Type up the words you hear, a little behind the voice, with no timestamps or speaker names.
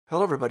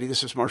Hello, everybody.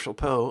 This is Marshall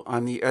Poe.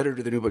 I'm the editor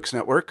of the New Books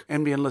Network.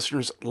 NBN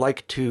listeners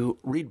like to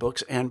read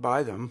books and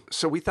buy them.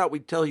 So we thought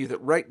we'd tell you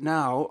that right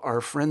now, our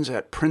friends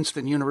at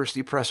Princeton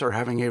University Press are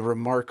having a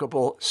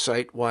remarkable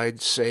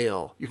site-wide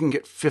sale. You can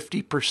get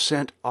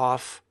 50%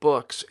 off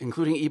books,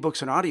 including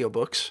ebooks and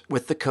audiobooks,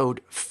 with the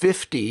code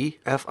 50,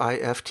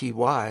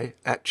 F-I-F-T-Y,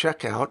 at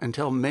checkout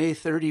until May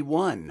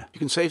 31. You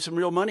can save some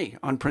real money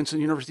on Princeton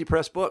University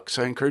Press books.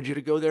 I encourage you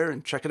to go there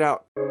and check it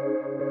out.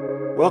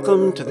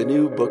 Welcome to the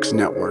New Books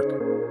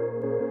Network.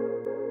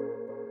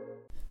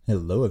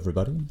 Hello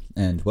everybody,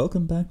 and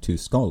welcome back to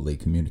Scholarly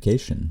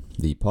Communication,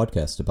 the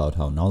podcast about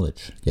how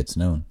knowledge gets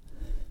known.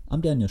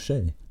 I'm Daniel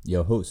Shea,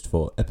 your host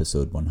for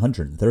episode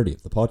 130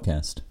 of the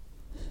podcast.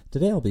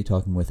 Today I'll be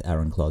talking with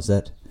Aaron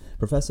Clauset,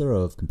 professor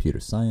of computer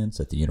science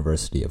at the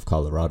University of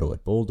Colorado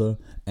at Boulder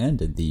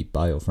and in the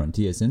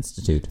BioFrontiers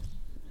Institute.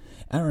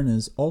 Aaron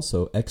is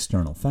also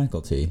external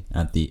faculty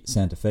at the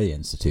Santa Fe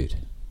Institute.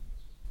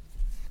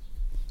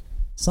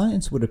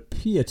 Science would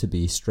appear to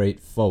be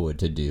straightforward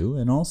to do,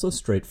 and also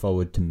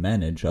straightforward to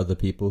manage other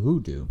people who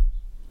do.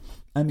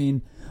 I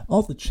mean,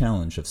 all the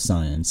challenge of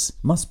science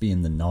must be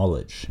in the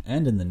knowledge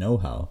and in the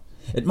know-how.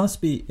 It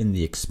must be in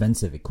the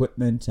expensive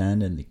equipment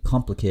and in the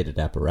complicated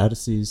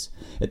apparatuses.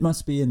 It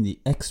must be in the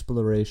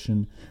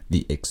exploration,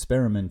 the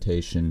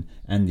experimentation,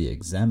 and the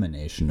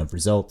examination of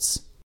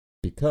results.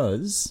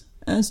 Because,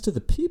 as to the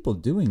people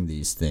doing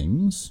these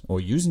things, or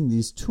using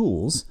these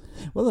tools,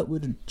 well, it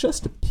would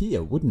just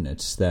appear, wouldn't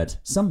it, that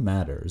some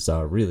matters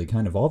are really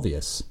kind of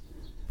obvious.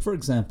 For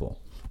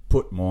example,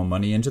 put more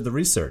money into the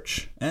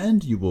research,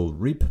 and you will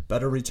reap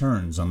better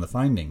returns on the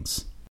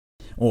findings.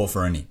 Or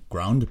for any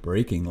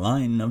groundbreaking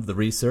line of the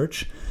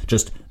research,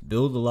 just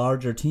build a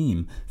larger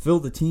team, fill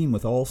the team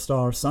with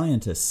all-star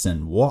scientists,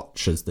 and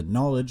watch as the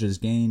knowledge is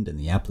gained and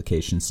the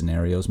application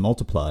scenarios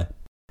multiply.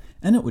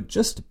 And it would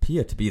just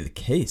appear to be the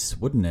case,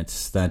 wouldn't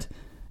it, that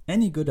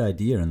any good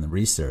idea in the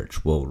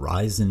research will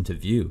rise into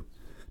view,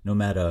 no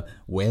matter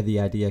where the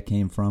idea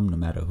came from, no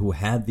matter who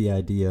had the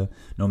idea,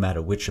 no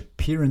matter which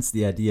appearance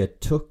the idea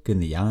took in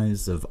the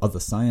eyes of other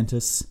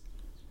scientists.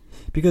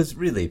 Because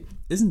really,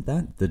 isn't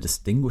that the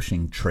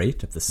distinguishing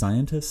trait of the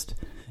scientist?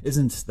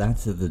 Isn't that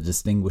the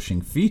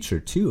distinguishing feature,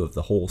 too, of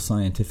the whole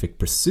scientific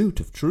pursuit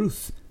of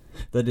truth?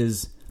 That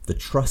is, the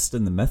trust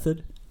in the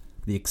method?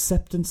 The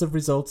acceptance of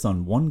results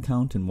on one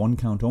count and one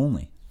count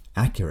only,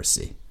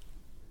 accuracy.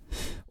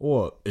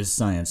 Or is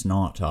science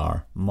not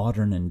our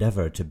modern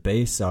endeavor to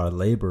base our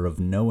labor of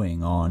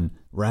knowing on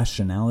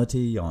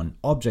rationality, on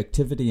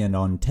objectivity, and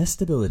on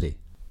testability?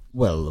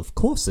 Well, of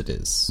course it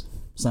is.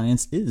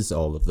 Science is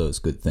all of those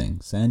good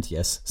things, and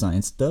yes,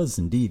 science does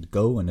indeed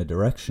go in a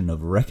direction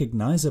of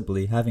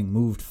recognizably having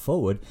moved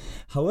forward.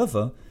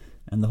 However,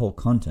 and the whole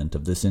content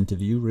of this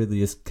interview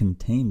really is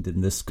contained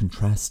in this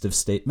contrastive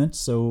statement,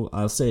 so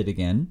I'll say it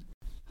again.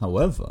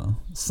 However,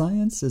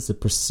 science is a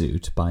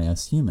pursuit by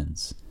us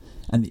humans.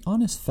 And the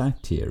honest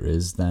fact here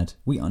is that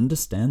we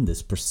understand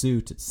this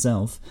pursuit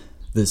itself,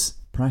 this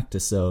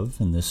practice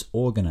of and this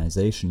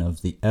organization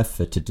of the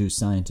effort to do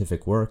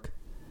scientific work.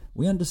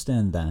 We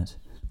understand that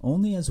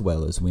only as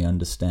well as we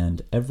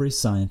understand every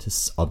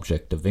scientist's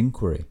object of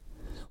inquiry,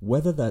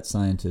 whether that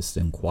scientist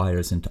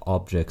inquires into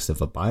objects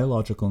of a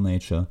biological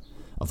nature,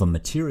 of a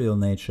material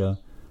nature,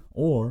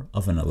 or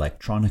of an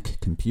electronic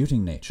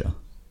computing nature.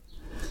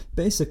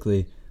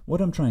 Basically,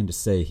 what I'm trying to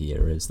say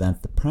here is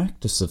that the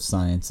practice of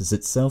science is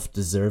itself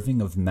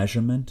deserving of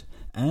measurement,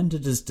 and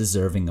it is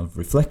deserving of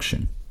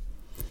reflection.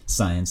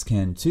 Science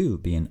can, too,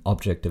 be an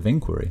object of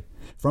inquiry,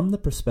 from the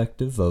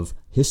perspective of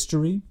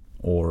history,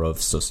 or of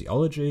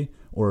sociology,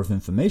 or of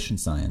information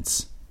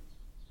science.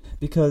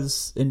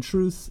 Because, in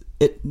truth,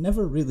 it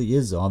never really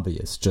is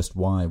obvious just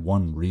why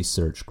one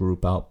research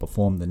group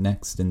outperformed the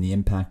next in the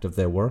impact of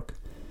their work,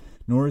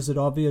 nor is it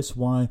obvious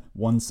why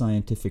one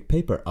scientific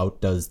paper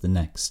outdoes the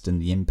next in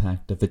the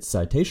impact of its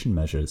citation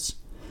measures,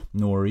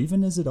 nor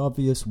even is it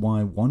obvious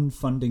why one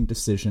funding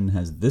decision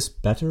has this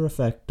better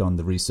effect on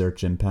the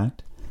research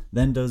impact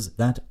than does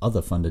that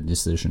other funded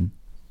decision.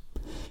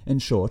 In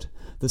short,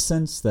 the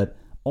sense that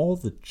all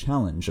the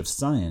challenge of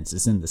science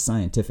is in the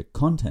scientific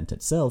content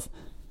itself,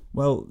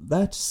 well,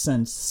 that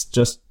sense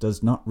just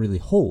does not really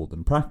hold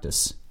in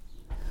practice.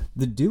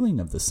 The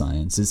doing of the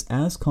science is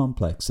as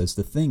complex as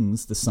the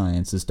things the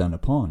science is done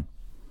upon.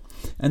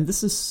 And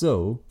this is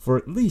so for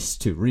at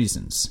least two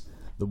reasons,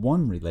 the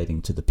one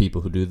relating to the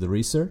people who do the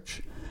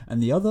research,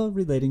 and the other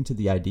relating to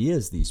the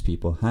ideas these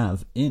people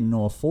have in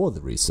or for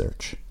the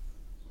research.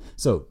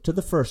 So, to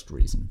the first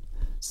reason,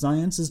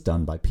 science is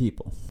done by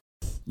people.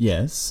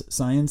 Yes,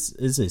 science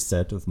is a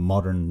set of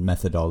modern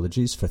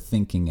methodologies for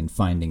thinking and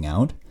finding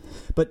out,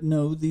 but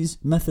no, these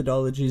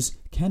methodologies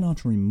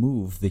cannot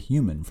remove the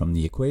human from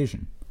the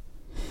equation.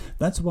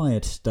 That's why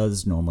it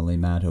does normally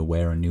matter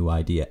where a new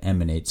idea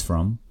emanates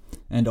from,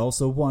 and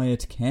also why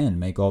it can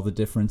make all the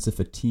difference if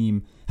a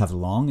team have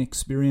long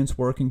experience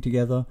working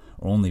together,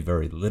 or only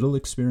very little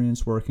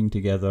experience working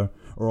together,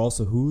 or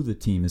also who the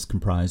team is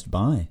comprised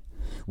by,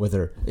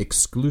 whether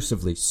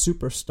exclusively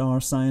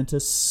superstar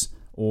scientists,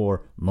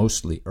 or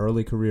mostly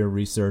early career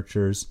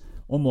researchers,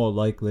 or more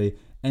likely,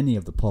 any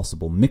of the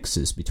possible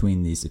mixes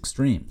between these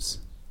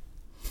extremes.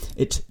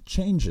 It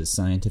changes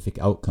scientific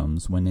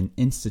outcomes when an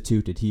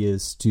institute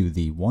adheres to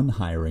the one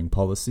hiring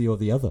policy or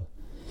the other.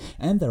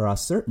 And there are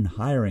certain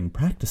hiring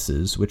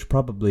practices which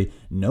probably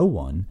no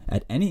one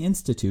at any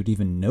institute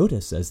even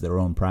notice as their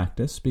own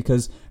practice,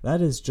 because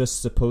that is just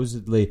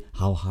supposedly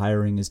how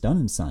hiring is done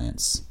in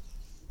science.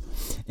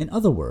 In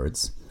other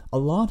words, a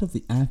lot of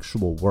the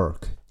actual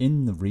work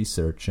in the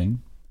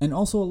researching, and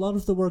also a lot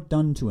of the work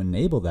done to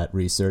enable that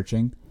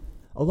researching,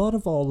 a lot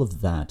of all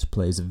of that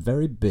plays a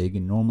very big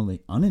and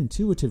normally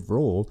unintuitive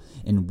role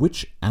in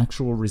which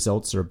actual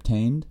results are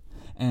obtained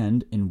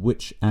and in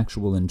which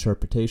actual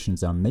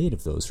interpretations are made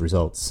of those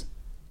results.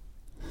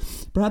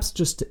 Perhaps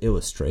just to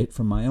illustrate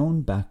from my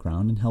own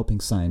background in helping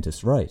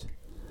scientists write,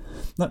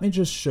 let me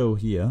just show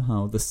here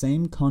how the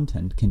same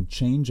content can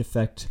change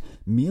effect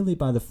merely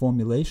by the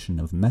formulation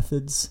of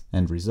methods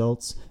and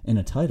results in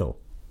a title.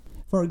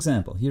 For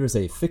example, here is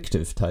a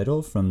fictive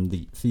title from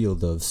the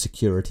field of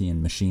security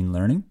and machine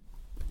learning,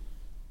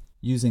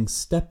 using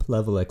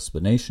step-level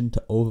explanation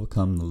to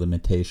overcome the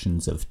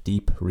limitations of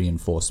deep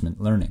reinforcement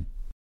learning.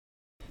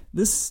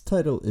 This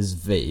title is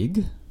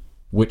vague,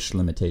 which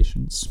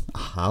limitations,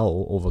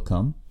 how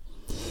overcome,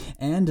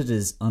 and it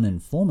is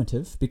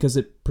uninformative because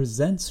it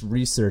presents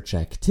research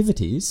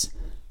activities,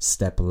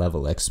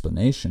 step-level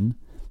explanation,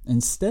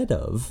 instead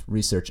of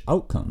research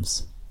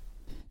outcomes.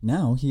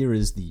 Now here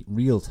is the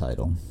real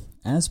title,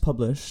 as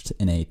published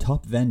in a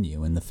top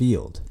venue in the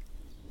field.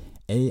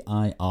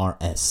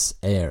 AIRS,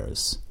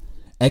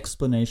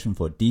 Explanation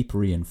for Deep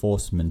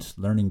Reinforcement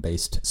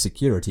Learning-Based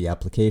Security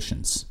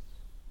Applications.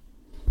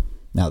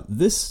 Now,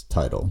 this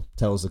title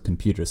tells a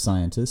computer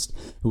scientist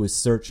who is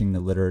searching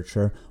the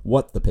literature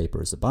what the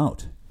paper is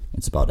about.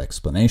 It's about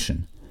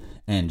explanation.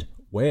 And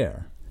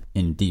where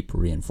in deep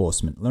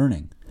reinforcement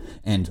learning.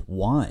 And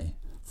why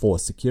for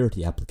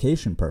security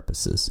application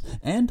purposes.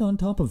 And on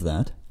top of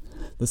that,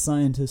 the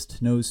scientist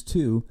knows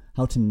too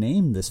how to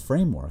name this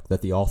framework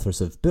that the authors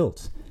have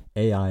built,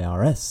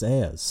 AIRS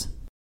as.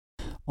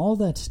 All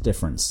that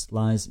difference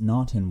lies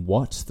not in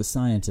what the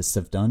scientists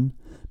have done,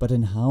 but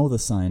in how the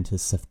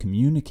scientists have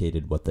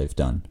communicated what they've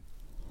done.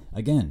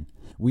 Again,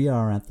 we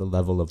are at the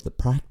level of the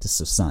practice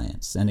of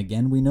science, and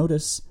again we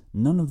notice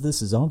none of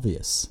this is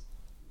obvious.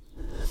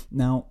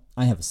 Now,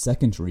 I have a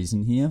second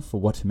reason here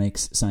for what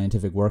makes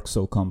scientific work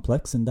so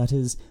complex, and that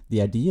is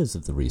the ideas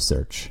of the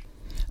research.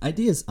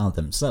 Ideas are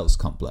themselves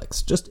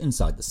complex, just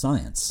inside the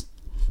science.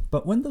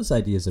 But when those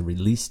ideas are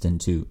released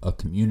into a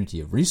community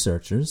of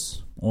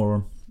researchers,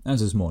 or,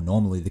 as is more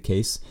normally the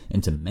case,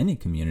 into many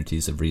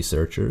communities of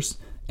researchers,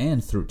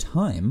 and through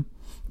time,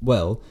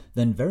 well,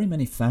 then very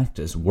many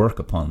factors work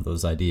upon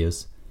those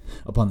ideas,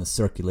 upon the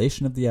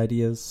circulation of the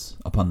ideas,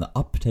 upon the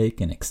uptake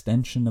and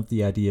extension of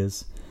the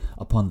ideas,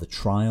 upon the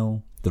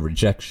trial, the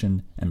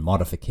rejection, and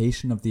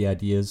modification of the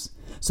ideas,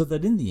 so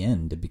that in the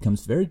end it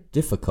becomes very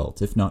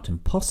difficult, if not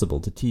impossible,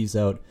 to tease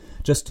out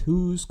just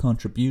whose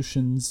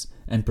contributions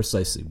and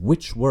precisely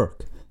which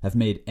work have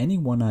made any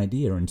one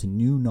idea into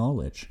new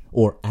knowledge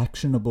or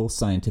actionable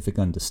scientific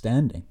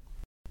understanding.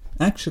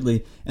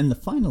 Actually, in the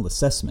final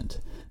assessment,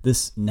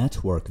 this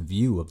network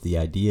view of the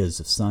ideas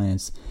of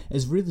science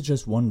is really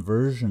just one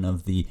version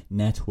of the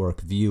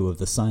network view of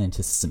the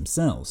scientists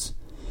themselves,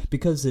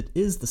 because it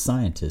is the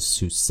scientists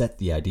who set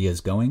the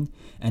ideas going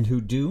and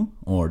who do,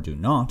 or do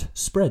not,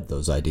 spread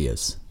those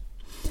ideas.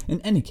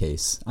 In any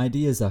case,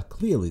 ideas are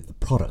clearly the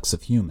products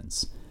of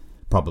humans.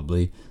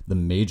 Probably the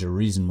major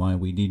reason why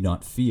we need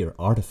not fear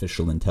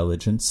artificial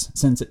intelligence,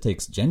 since it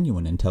takes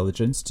genuine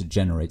intelligence to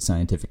generate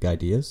scientific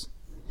ideas.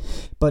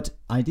 But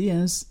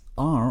ideas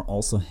are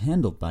also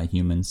handled by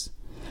humans,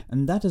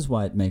 and that is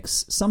why it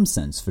makes some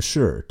sense for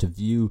sure to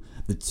view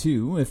the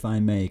two, if I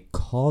may,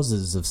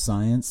 causes of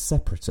science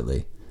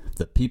separately,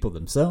 the people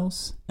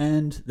themselves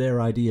and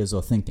their ideas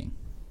or thinking.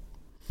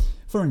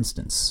 For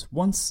instance,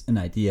 once an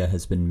idea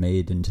has been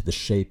made into the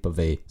shape of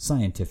a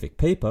scientific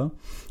paper,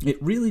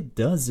 it really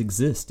does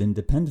exist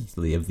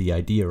independently of the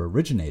idea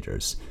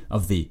originators,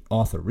 of the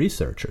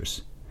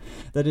author-researchers.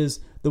 That is,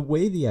 the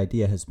way the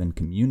idea has been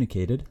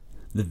communicated,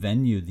 the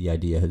venue the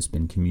idea has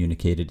been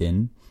communicated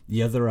in,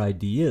 the other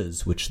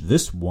ideas which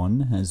this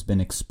one has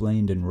been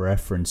explained in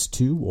reference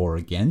to or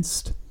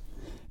against.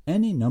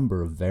 Any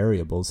number of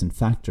variables and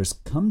factors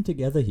come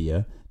together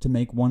here to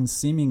make one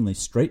seemingly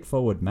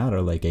straightforward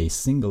matter like a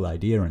single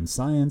idea in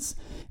science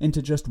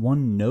into just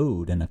one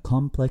node in a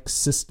complex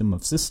system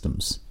of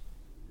systems.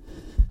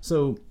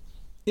 So,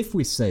 if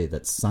we say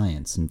that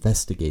science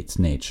investigates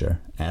nature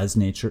as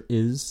nature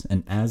is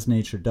and as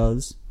nature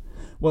does,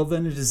 well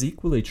then it is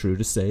equally true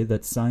to say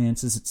that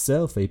science is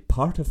itself a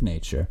part of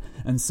nature,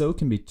 and so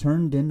can be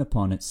turned in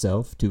upon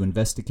itself to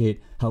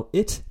investigate how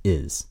it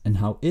is and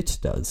how it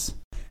does.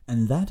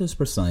 And that is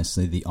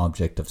precisely the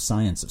object of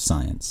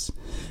science,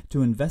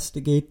 to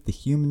investigate the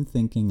human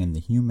thinking and the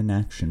human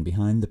action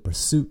behind the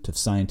pursuit of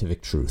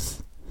scientific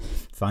truth.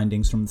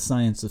 Findings from the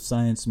science of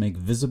science make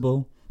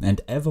visible and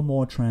ever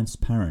more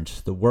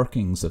transparent the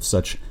workings of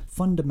such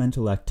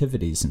fundamental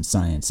activities in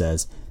science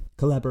as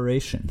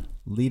collaboration,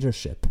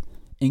 leadership,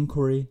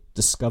 inquiry,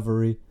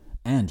 discovery,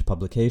 and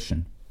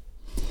publication.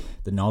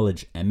 The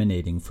knowledge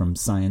emanating from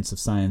science of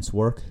science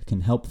work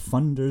can help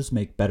funders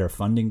make better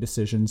funding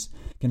decisions,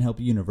 can help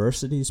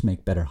universities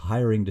make better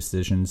hiring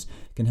decisions,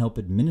 can help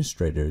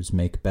administrators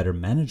make better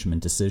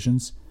management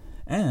decisions,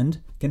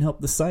 and can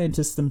help the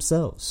scientists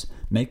themselves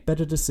make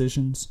better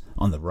decisions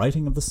on the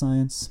writing of the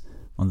science,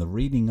 on the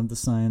reading of the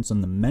science,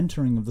 on the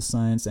mentoring of the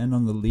science, and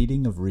on the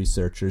leading of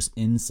researchers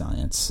in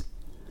science.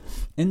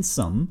 In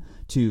sum,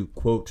 to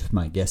quote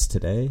my guest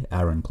today,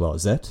 Aaron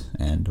Clauset,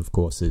 and of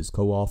course his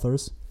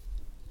co-authors,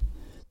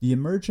 the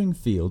emerging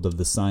field of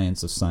the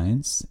science of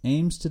science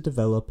aims to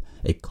develop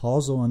a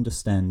causal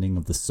understanding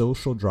of the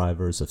social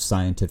drivers of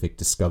scientific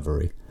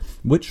discovery,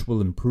 which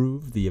will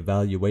improve the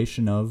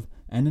evaluation of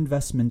and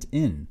investment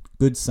in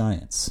good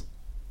science.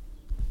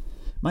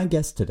 My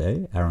guest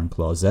today, Aaron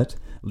Clauset,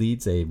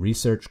 leads a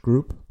research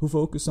group who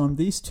focus on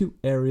these two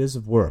areas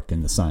of work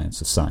in the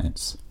science of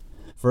science.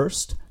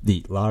 First,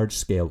 the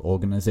large-scale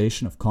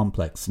organization of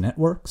complex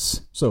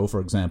networks, so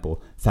for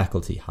example,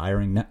 faculty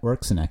hiring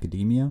networks in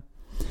academia,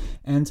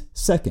 and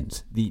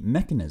second, the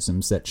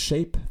mechanisms that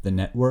shape the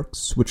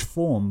networks which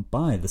form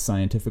by the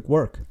scientific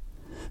work.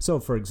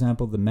 So, for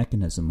example, the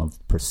mechanism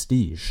of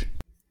prestige.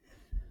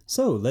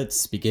 So,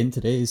 let's begin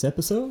today's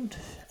episode.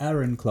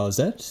 Aaron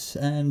Clauset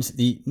and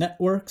the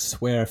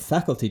networks where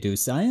faculty do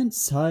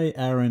science. Hi,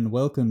 Aaron.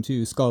 Welcome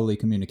to Scholarly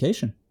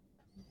Communication.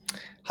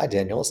 Hi,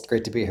 Daniel. It's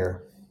great to be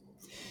here.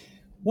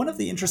 One of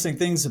the interesting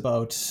things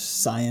about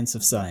science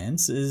of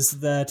science is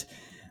that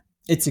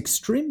it's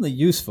extremely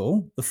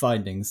useful, the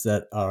findings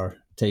that are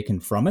taken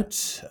from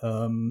it,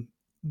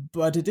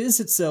 but it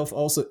is itself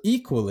also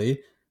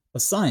equally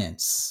a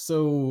science.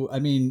 So, I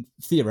mean,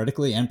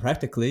 theoretically and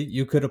practically,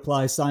 you could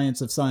apply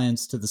science of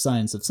science to the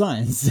science of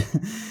science.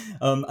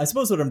 I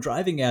suppose what I'm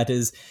driving at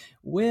is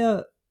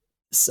where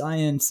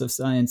science of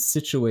science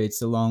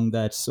situates along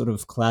that sort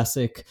of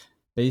classic,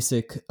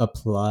 basic,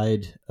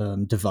 applied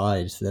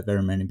divide that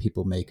very many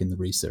people make in the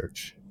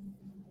research.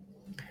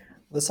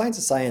 The science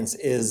of science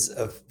is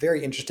a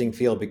very interesting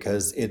field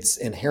because it's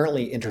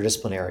inherently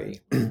interdisciplinary,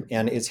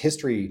 and its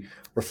history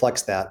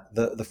reflects that.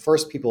 The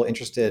first people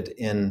interested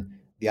in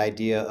the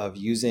idea of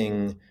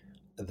using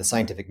the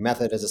scientific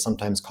method, as it's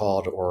sometimes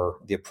called, or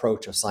the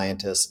approach of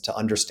scientists to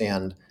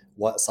understand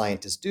what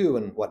scientists do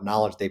and what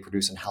knowledge they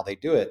produce and how they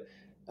do it,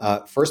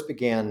 first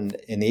began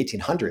in the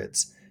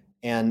 1800s.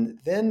 And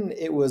then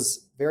it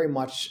was very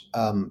much,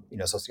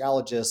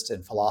 sociologists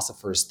and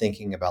philosophers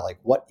thinking about like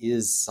what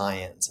is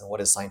science and what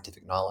is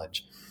scientific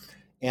knowledge.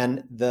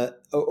 And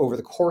over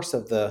the course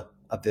of the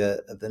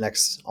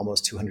next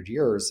almost 200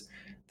 years,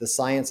 the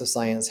science of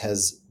science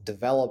has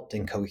developed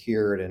and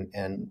cohered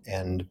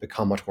and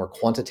become much more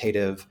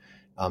quantitative.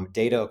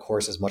 Data, of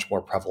course, is much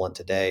more prevalent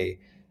today,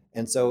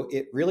 and so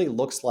it really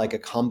looks like a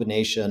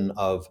combination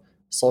of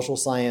social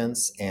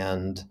science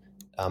and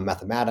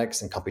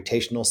mathematics and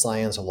computational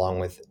science, along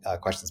with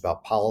questions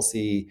about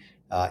policy,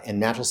 and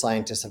natural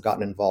scientists have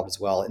gotten involved as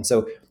well. And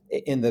so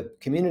in the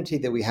community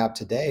that we have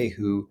today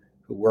who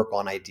work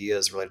on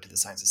ideas related to the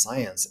science of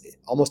science,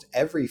 almost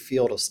every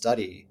field of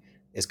study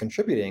is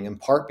contributing, in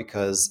part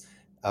because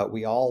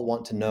we all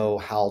want to know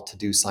how to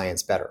do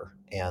science better.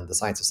 And the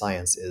science of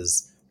science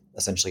is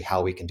essentially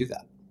how we can do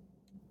that.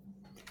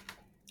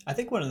 I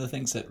think one of the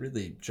things that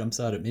really jumps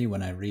out at me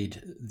when I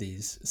read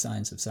these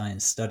science of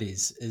science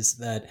studies is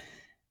that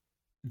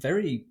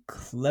very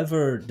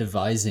clever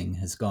devising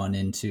has gone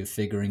into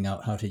figuring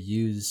out how to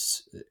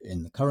use,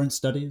 in the current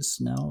studies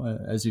now,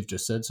 as you've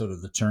just said, sort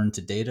of the turn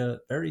to data.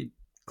 Very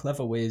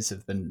clever ways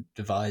have been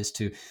devised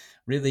to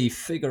really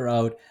figure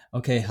out,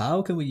 okay,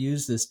 how can we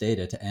use this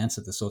data to answer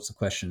the sorts of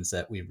questions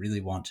that we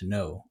really want to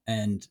know?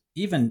 And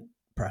even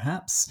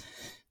perhaps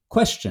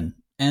question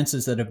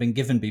answers that have been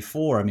given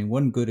before. I mean,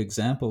 one good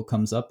example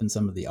comes up in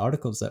some of the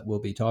articles that we'll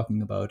be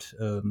talking about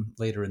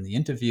later in the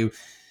interview,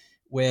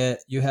 where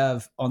you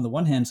have, on the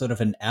one hand, sort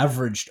of an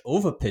averaged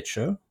over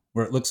picture,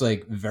 where it looks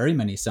like very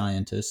many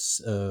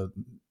scientists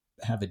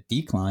have a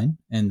decline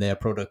in their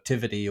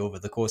productivity over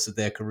the course of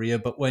their career.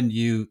 But when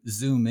you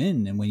zoom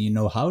in and when you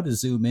know how to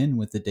zoom in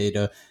with the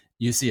data,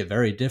 you see a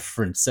very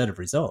different set of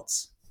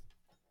results.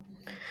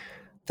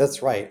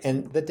 That's right.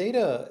 And the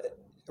data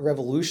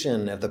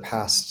revolution of the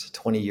past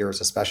 20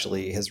 years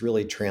especially has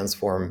really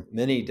transformed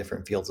many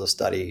different fields of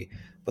study.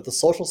 But the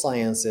social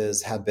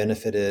sciences have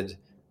benefited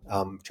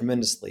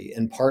tremendously,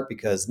 in part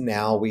because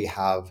now we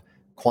have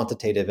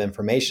quantitative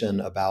information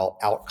about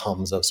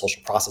outcomes of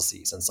social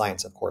processes, and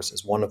science, of course,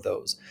 is one of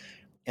those.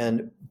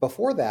 And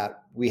before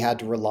that, we had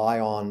to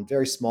rely on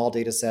very small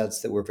data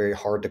sets that were very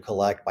hard to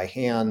collect by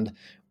hand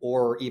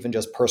or even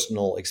just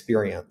personal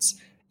experience.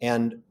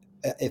 And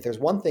if there's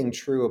one thing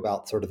true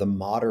about sort of the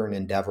modern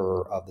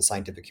endeavor of the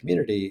scientific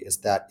community, is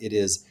that it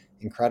is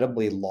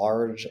incredibly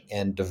large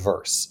and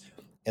diverse.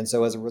 And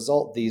so as a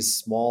result, these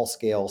small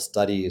scale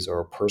studies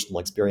or personal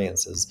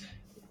experiences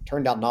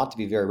turned out not to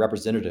be very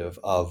representative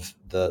of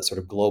the sort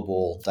of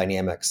global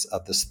dynamics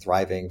of this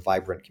thriving,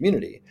 vibrant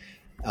community.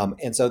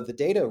 And so the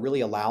data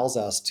really allows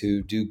us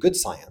to do good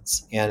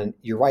science. And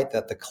you're right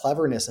that the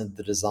cleverness in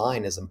the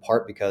design is in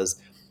part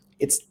because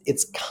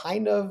it's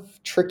kind of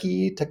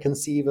tricky to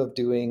conceive of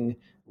doing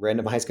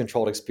randomized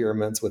controlled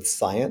experiments with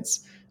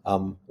science.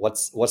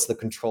 What's the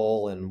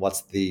control and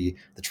what's the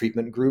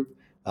treatment group?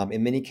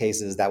 In many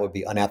cases, that would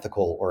be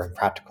unethical or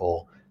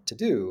impractical to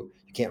do.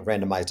 You can't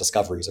randomize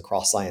discoveries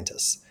across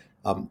scientists.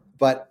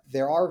 But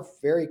there are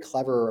very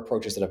clever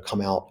approaches that have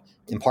come out,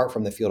 in part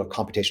from the field of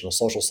computational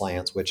social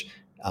science, which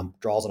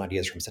draws on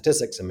ideas from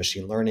statistics and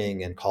machine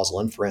learning and causal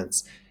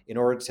inference in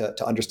order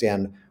to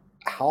understand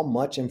how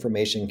much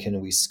information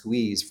can we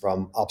squeeze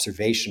from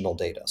observational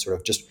data, sort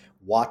of just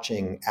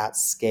watching at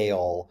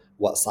scale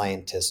what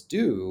scientists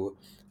do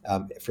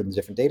from the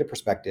different data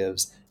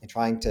perspectives and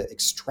trying to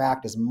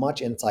extract as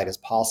much insight as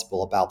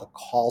possible about the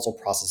causal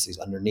processes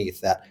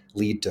underneath that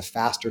lead to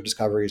faster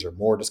discoveries or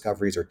more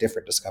discoveries or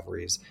different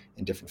discoveries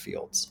in different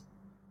fields.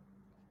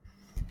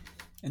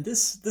 And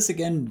this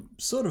again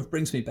sort of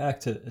brings me back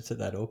to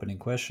that opening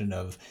question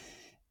of,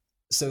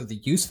 so the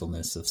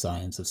usefulness of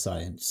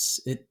science.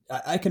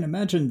 I can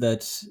imagine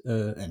that,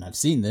 and I've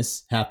seen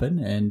this happen,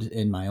 and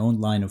in my own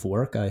line of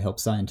work, I help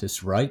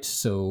scientists write.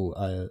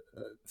 So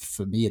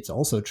for me, it's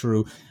also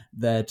true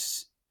that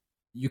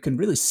you can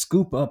really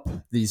scoop up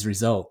these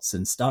results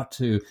and start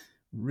to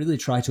really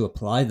try to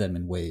apply them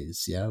in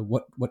ways. Yeah,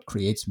 what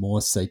creates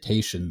more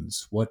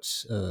citations? What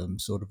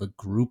sort of a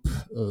group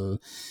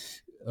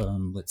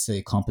let's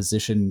say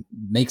composition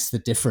makes the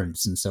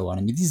difference, and so on.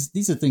 I mean,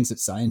 these are things that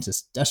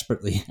scientists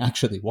desperately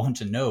actually want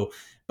to know,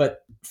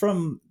 but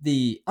from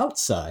the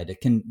outside it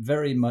can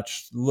very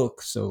much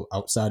look, so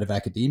outside of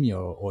academia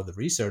or the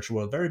research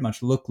world, very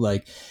much look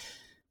like,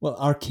 well,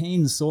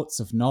 arcane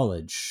sorts of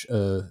knowledge,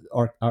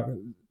 are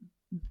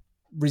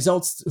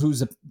results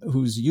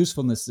whose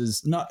usefulness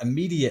is not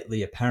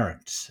immediately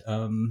apparent.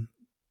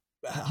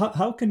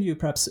 How can you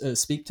perhaps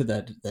speak to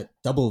that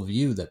double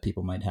view that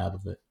people might have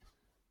of it?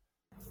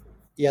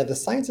 Yeah, the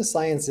science of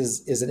science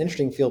is an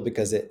interesting field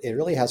because it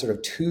really has sort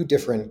of two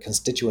different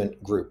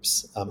constituent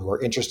groups who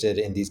are interested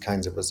in these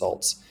kinds of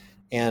results.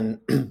 And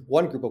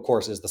one group, of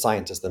course, is the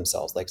scientists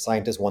themselves. Like,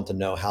 scientists want to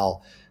know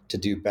how to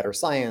do better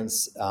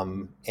science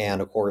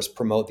and, of course,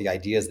 promote the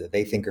ideas that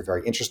they think are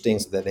very interesting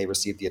so that they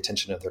receive the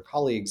attention of their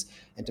colleagues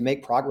and to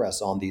make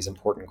progress on these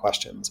important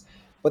questions.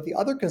 But the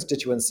other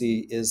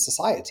constituency is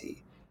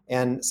society.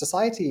 And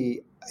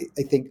society,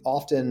 I think,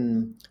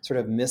 often sort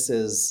of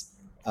misses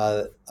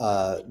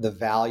the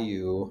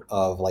value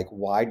of, like,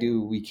 why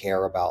do we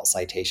care about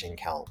citation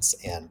counts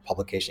and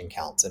publication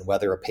counts and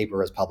whether a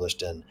paper is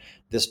published in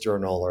this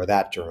journal or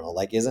that journal?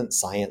 Like, isn't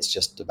science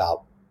just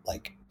about,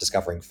 like,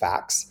 discovering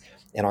facts?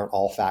 And aren't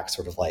all facts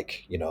sort of,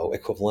 like,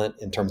 equivalent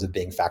in terms of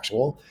being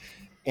factual?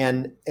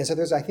 And so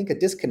there's, I think, a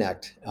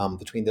disconnect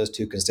between those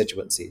two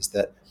constituencies,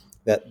 that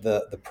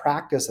the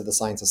practice of the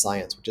science of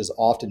science, which is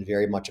often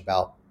very much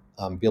about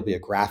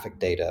bibliographic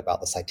data, about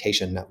the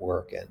citation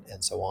network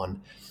and so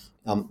on,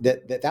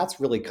 that's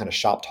really kind of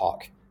shop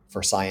talk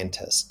for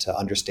scientists to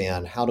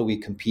understand how do we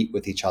compete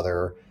with each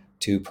other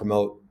to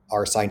promote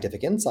our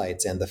scientific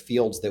insights and the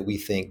fields that we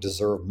think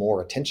deserve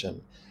more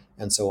attention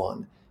and so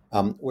on.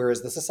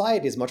 Whereas the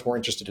society is much more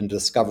interested in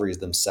discoveries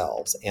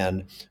themselves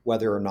and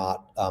whether or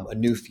not a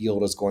new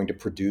field is going to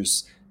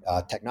produce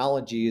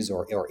technologies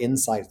or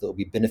insights that will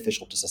be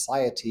beneficial to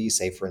society,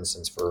 say, for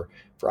instance, for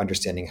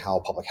understanding how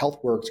public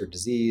health works or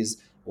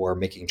disease, or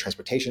making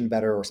transportation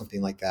better or something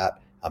like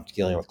that,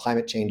 dealing with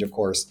climate change, of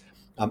course.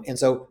 And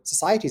so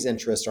society's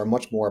interests are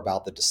much more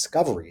about the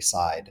discovery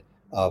side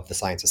of the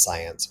science of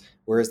science,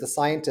 whereas the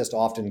scientist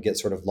often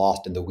gets sort of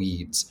lost in the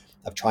weeds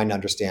of trying to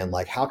understand,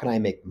 like, how can I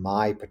make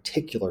my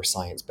particular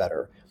science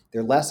better?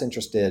 They're less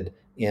interested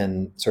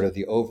in sort of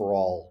the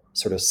overall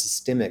sort of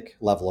systemic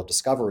level of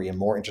discovery and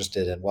more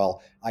interested in,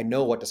 well, I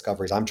know what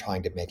discoveries I'm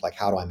trying to make, like,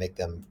 how do I make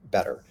them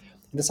better?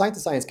 And the science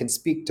of science can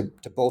speak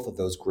to both of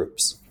those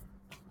groups.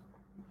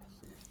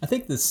 I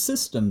think the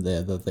system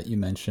there, though, that you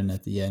mentioned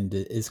at the end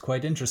is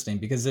quite interesting,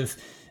 because if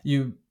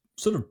you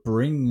sort of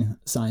bring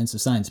science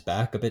of science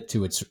back a bit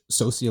to its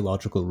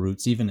sociological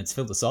roots, even its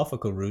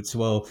philosophical roots,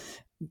 well,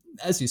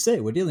 as you say,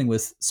 we're dealing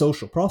with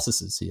social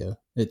processes here.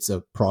 It's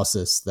a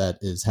process that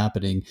is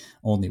happening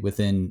only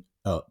within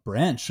a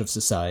branch of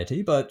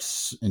society,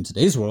 but in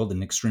today's world,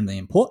 an extremely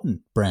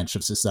important branch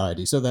of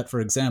society. So that, for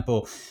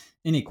example,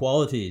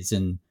 inequalities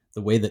in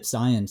the way that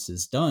science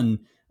is done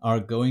are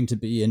going to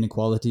be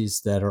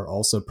inequalities that are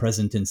also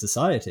present in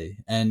society,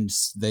 and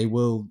they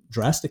will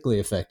drastically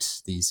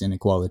affect these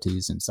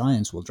inequalities, and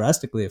science will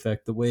drastically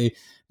affect the way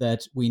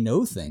that we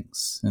know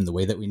things, and the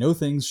way that we know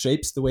things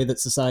shapes the way that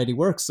society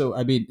works. So,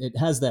 I mean, it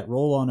has that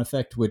roll-on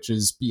effect which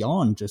is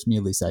beyond just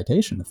merely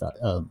citation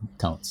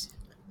counts.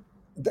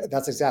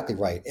 That's exactly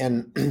right.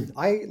 And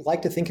I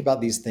like to think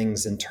about these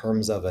things in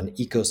terms of an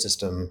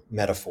ecosystem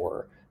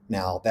metaphor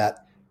now,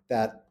 that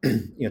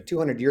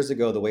 200 years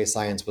ago, the way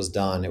science was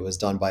done, it was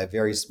done by a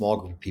very small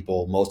group of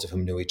people, most of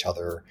whom knew each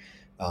other.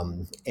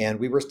 And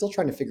we were still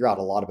trying to figure out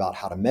a lot about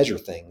how to measure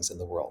things in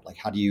the world. Like,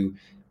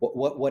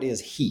 what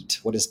is heat?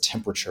 What is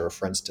temperature,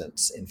 for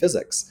instance, in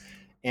physics?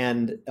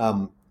 And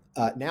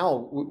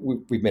now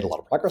we've made a lot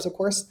of progress, of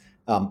course,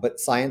 but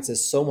science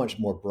is so much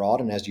more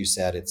broad. And as you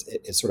said,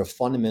 it's sort of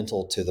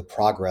fundamental to the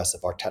progress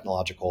of our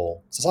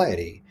technological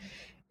society.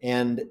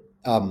 And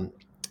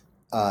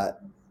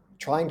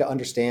trying to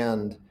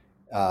understand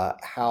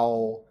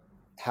how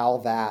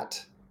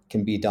that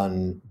can be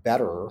done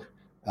better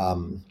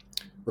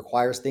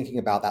requires thinking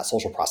about that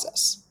social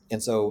process.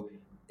 And so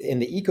in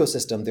the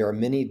ecosystem, there are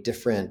many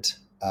different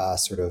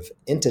sort of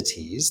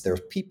entities. There's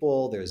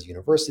people, there's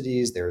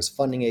universities, there's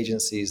funding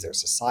agencies,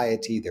 there's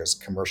society, there's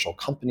commercial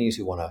companies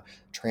who want to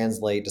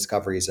translate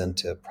discoveries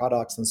into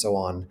products and so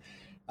on,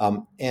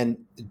 and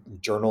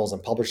journals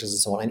and publishers and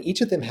so on. And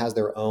each of them has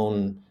their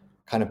own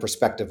kind of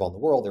perspective on the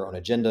world, their own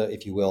agenda,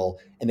 if you will,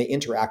 and they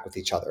interact with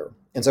each other.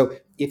 And so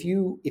if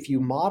you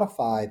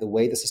modify the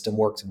way the system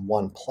works in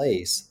one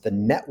place, the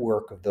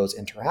network of those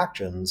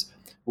interactions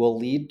will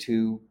lead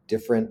to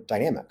different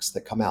dynamics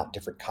that come out,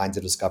 different kinds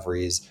of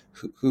discoveries.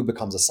 Who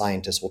becomes a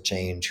scientist will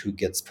change, who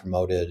gets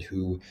promoted,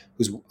 whose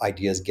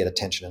ideas get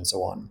attention, and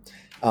so on.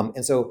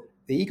 And so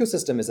the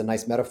ecosystem is a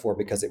nice metaphor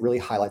because it really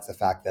highlights the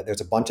fact that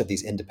there's a bunch of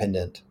these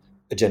independent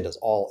agendas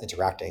all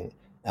interacting.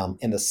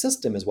 And the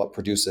system is what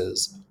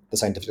produces the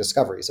scientific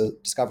discoveries. So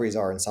discoveries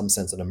are, in some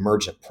sense, an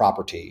emergent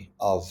property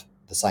of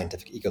the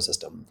scientific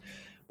ecosystem.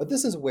 But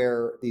this is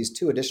where these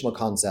two additional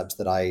concepts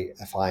that I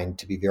find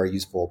to be very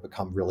useful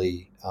become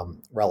really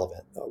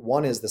relevant.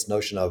 One is this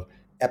notion of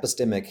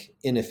epistemic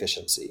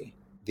inefficiency,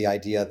 the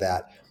idea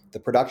that the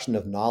production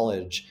of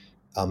knowledge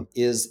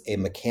is a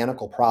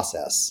mechanical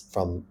process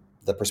from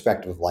the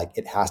perspective of like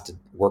it has to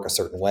work a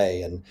certain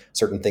way and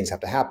certain things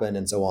have to happen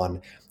and so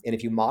on. And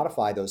if you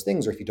modify those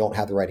things or if you don't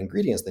have the right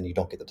ingredients, then you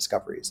don't get the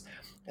discoveries.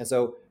 And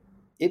so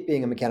it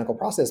being a mechanical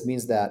process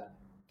means that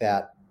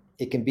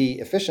it can be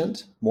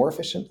efficient, more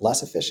efficient,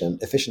 less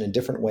efficient, efficient in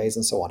different ways,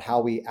 and so on. How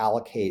we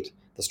allocate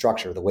the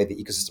structure, the way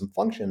the ecosystem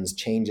functions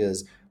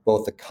changes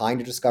both the kind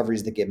of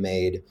discoveries that get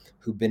made,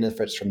 who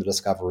benefits from the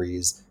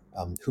discoveries,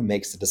 who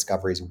makes the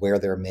discoveries, where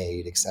they're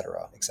made, et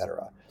cetera, et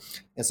cetera.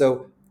 And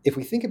so if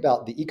we think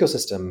about the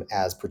ecosystem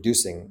as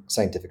producing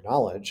scientific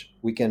knowledge,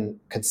 we can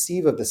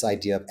conceive of this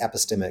idea of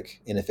epistemic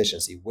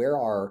inefficiency.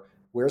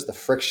 Where's the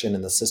friction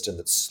in the system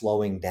that's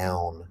slowing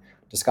down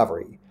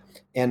discovery?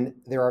 And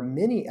there are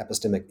many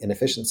epistemic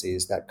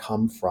inefficiencies that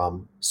come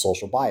from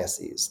social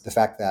biases. The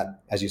fact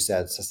that, as you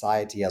said,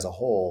 society as a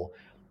whole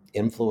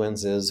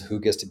influences who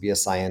gets to be a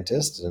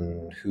scientist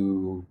and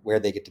where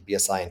they get to be a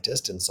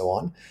scientist and so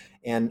on.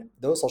 And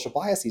those social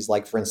biases,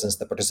 like, for instance,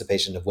 the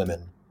participation of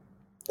women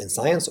in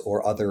science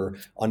or other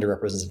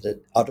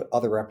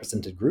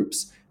underrepresented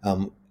groups.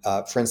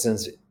 For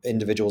instance,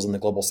 individuals in the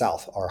global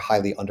South are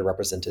highly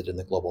underrepresented in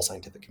the global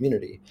scientific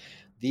community.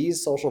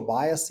 These social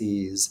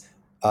biases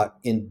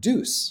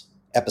induce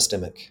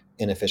epistemic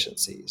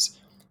inefficiencies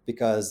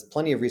because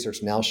plenty of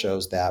research now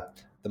shows that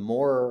the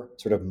more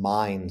sort of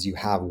minds you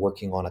have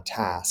working on a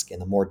task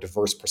and the more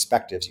diverse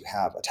perspectives you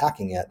have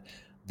attacking it,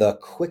 the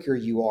quicker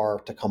you are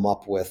to come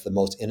up with the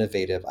most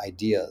innovative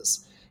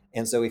ideas.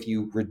 And so if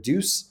you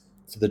reduce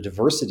the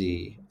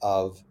diversity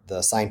of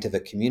the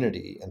scientific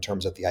community in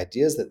terms of the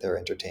ideas that they're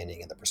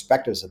entertaining and the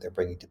perspectives that they're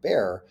bringing to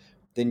bear,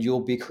 then you'll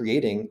be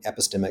creating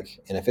epistemic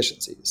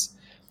inefficiencies.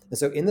 And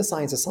so in the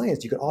science of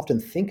science, you can often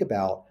think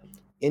about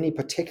any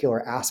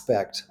particular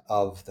aspect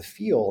of the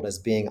field as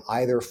being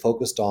either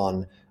focused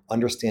on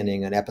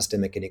understanding an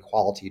epistemic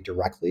inequality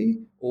directly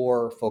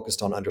or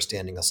focused on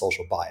understanding a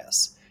social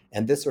bias.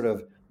 And this sort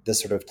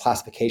of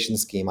classification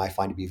scheme I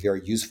find to be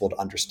very useful to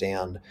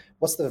understand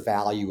what's the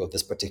value of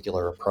this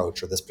particular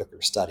approach or this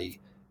particular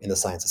study in the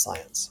science of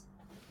science.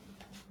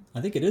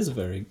 I think it is a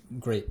very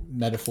great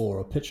metaphor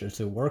or picture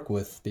to work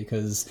with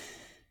because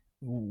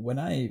when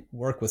I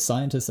work with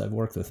scientists, I've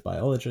worked with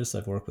biologists,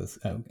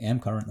 am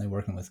currently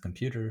working with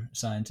computer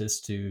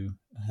scientists to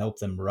help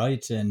them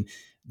write, and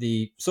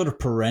the sort of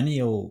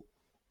perennial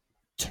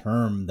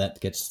term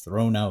that gets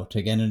thrown out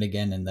again and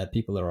again and that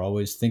people are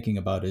always thinking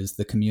about is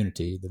the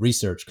community, the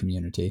research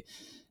community.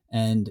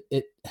 And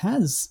it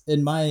has,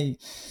 in my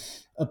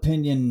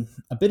opinion,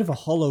 a bit of a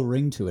hollow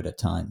ring to it at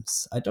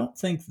times. I don't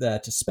think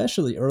that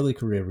especially early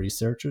career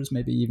researchers,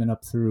 maybe even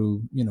up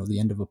through, the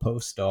end of a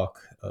postdoc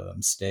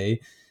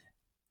stay,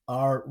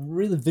 are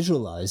really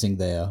visualizing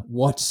there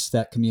what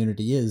that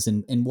community is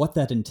and what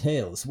that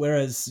entails.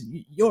 Whereas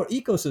your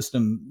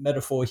ecosystem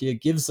metaphor here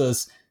gives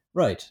us,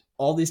 right,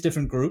 all these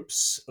different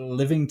groups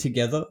living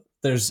together.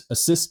 There's a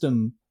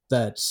system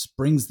that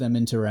brings them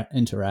into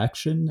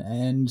interaction,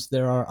 and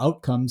there are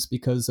outcomes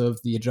because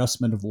of the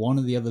adjustment of one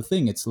or the other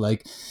thing. It's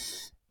like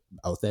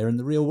out there in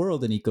the real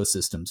world in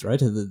ecosystems, right?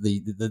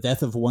 The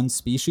death of one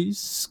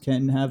species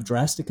can have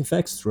drastic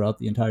effects throughout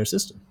the entire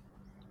system.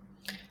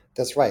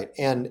 That's right.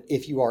 And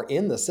if you are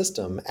in the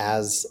system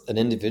as an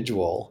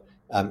individual,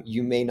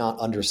 you may not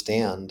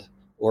understand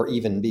or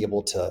even be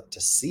able to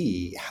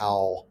see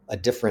how a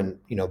different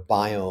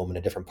biome and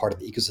a different part of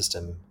the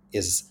ecosystem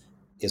is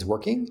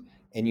working.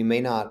 and you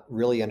may not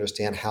really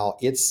understand how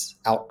its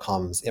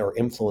outcomes are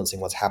influencing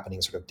what's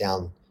happening sort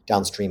of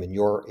downstream in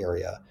your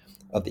area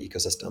of the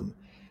ecosystem.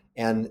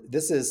 And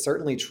this is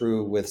certainly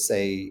true with,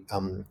 say,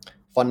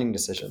 funding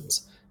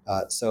decisions.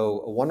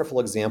 So a wonderful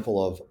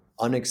example of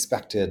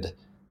unexpected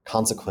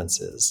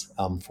consequences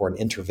for an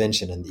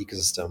intervention in the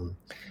ecosystem.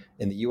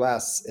 In the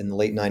US, in the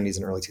late 90s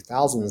and early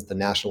 2000s, the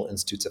National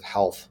Institutes of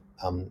Health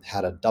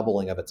had a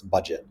doubling of its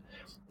budget.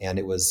 And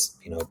it was,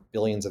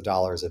 billions of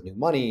dollars of new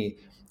money.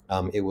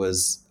 It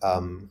was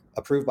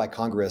approved by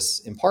Congress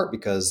in part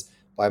because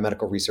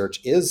biomedical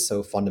research is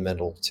so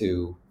fundamental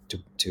to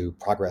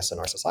progress in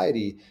our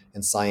society,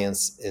 and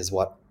science is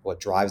what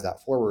drives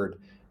that forward.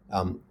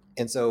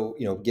 And so,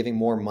 giving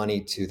more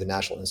money to the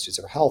National Institutes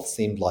of Health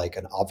seemed like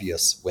an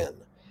obvious win.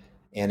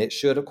 And it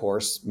should, of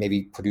course,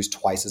 maybe produce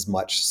twice as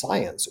much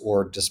science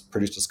or just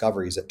produce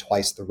discoveries at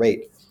twice the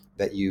rate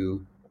that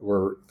you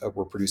were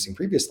producing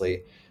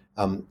previously.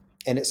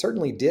 And it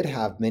certainly did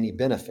have many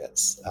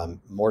benefits,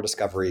 more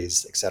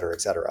discoveries, et cetera,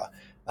 et cetera.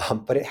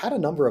 But it had a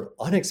number of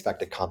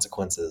unexpected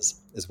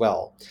consequences as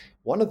well.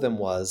 One of them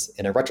was,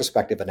 in a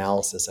retrospective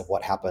analysis of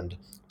what happened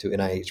to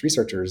NIH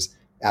researchers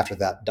after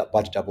that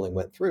budget doubling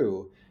went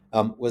through,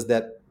 was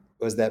that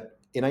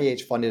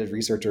NIH-funded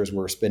researchers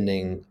were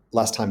spending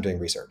less time doing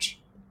research.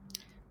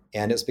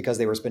 And it's because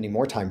they were spending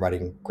more time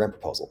writing grant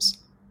proposals.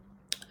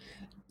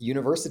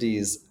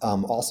 Universities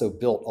also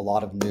built a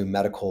lot of new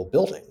medical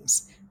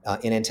buildings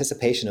in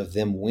anticipation of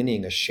them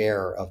winning a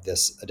share of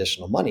this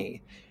additional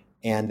money.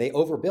 And they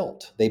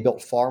overbuilt. They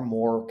built far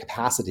more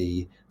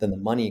capacity than the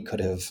money could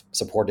have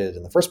supported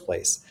in the first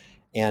place.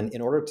 And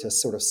in order to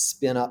sort of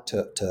spin up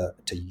to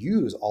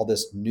use all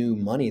this new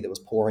money that was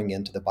pouring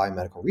into the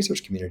biomedical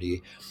research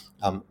community,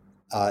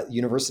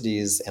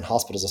 universities and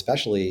hospitals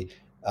especially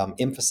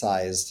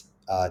emphasized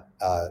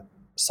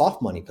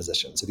soft money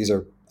positions. So these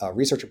are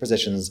researcher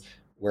positions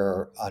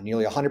where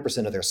nearly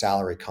 100% of their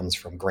salary comes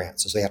from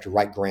grants. So they have to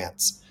write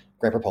grant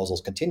proposals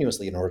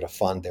continuously in order to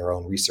fund their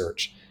own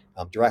research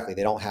directly.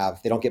 They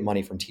don't get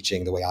money from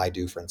teaching the way I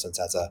do, for instance,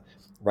 as a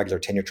regular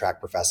tenure track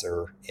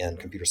professor in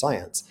computer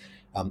science.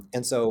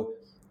 And so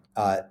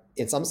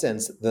in some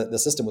sense, the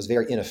system was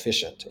very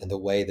inefficient in the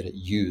way that it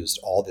used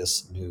all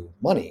this new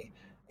money.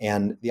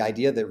 And the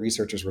idea that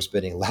researchers were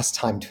spending less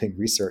time doing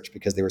research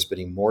because they were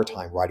spending more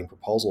time writing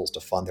proposals to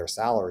fund their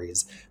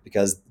salaries,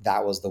 because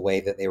that was the way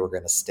that they were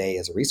going to stay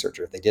as a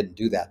researcher. If they didn't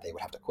do that, they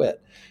would have to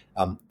quit.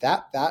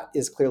 That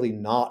is clearly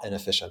not an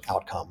efficient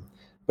outcome.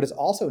 But it's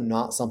also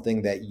not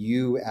something that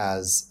you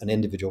as an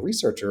individual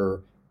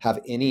researcher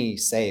have any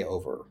say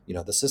over.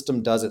 The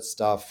system does its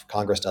stuff,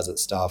 Congress does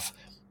its stuff,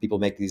 people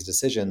make these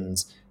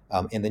decisions,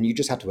 and then you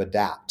just have to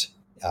adapt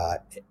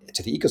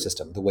to the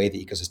ecosystem, the way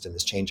the ecosystem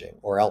is changing,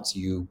 or else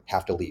you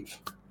have to leave.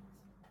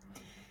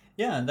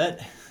 Yeah, and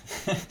that,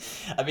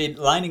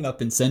 lining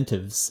up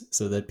incentives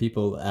so that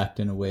people act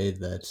in a way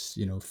that,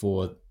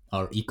 for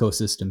our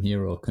ecosystem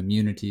here, or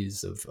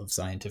communities of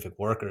scientific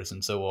workers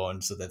and so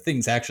on, so that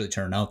things actually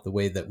turn out the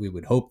way that we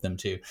would hope them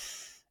to,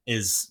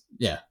 is,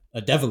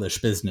 a devilish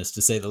business,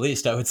 to say the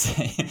least, I would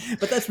say.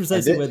 But that's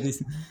precisely where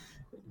these...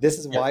 This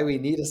is why we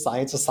need a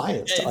science of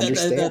science to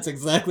understand. That's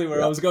exactly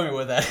where I was going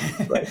with that.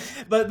 Right.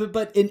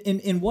 But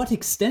in what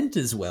extent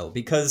as well?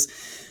 Because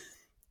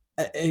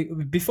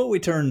before we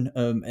turn,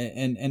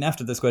 and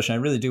after this question, I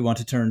really do want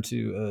to turn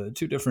to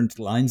two different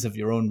lines of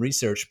your own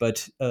research.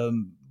 But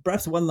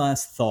perhaps one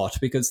last thought,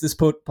 because this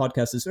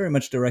podcast is very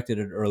much directed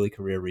at early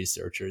career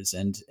researchers.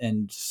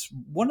 And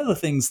one of the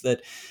things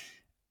that,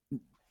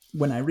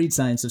 when I read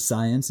Science of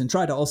Science and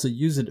try to also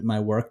use it in my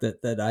work,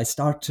 that I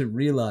start to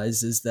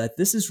realize is that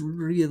this is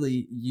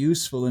really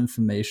useful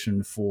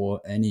information for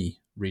any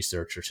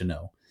researcher to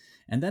know.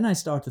 And then I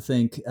start to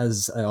think,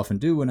 as I often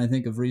do when I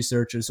think of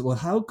researchers, well,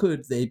 how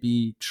could they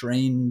be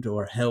trained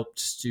or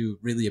helped to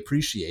really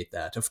appreciate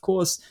that? Of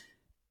course,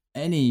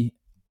 any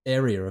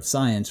area of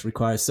science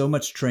requires so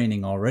much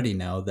training already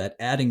now that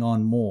adding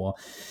on more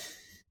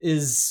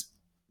is,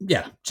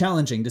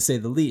 challenging to say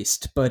the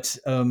least. But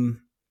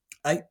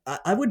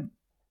I would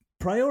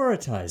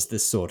prioritize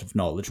this sort of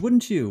knowledge,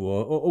 wouldn't you?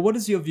 Or what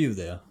is your view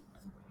there?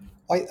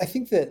 I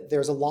think that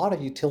there's a lot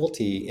of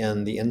utility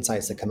in the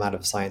insights that come out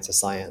of Science of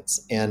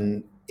Science.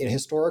 And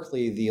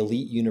historically, the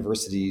elite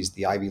universities,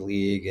 the Ivy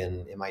League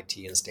and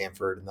MIT and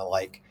Stanford and the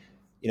like,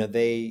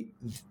 the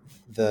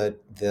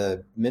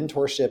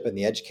mentorship and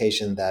the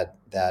education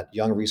that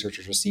young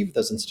researchers receive at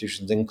those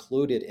institutions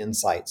included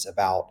insights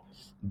about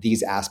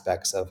these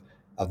aspects of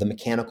the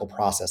mechanical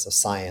process of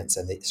science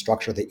and the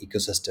structure of the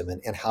ecosystem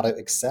and how to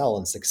excel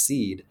and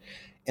succeed.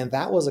 And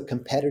that was a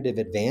competitive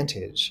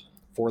advantage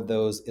for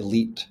those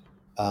elite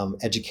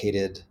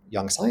educated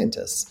young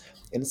scientists.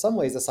 In some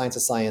ways, the Science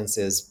of Science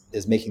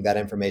is making that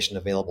information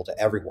available to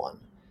everyone.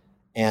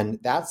 And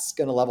that's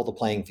going to level the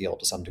playing field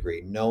to some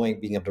degree,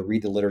 being able to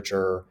read the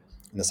literature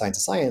in the Science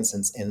of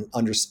Science and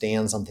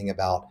understand something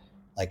about,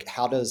 like,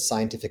 how does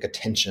scientific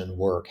attention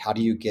work? How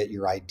do you get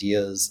your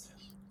ideas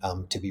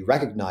to be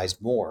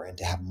recognized more and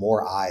to have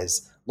more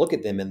eyes look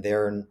at them, and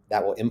then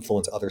that will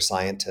influence other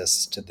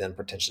scientists to then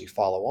potentially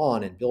follow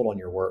on and build on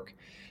your work.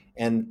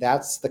 And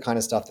that's the kind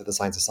of stuff that the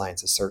science of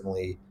science is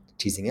certainly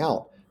teasing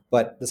out.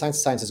 But the science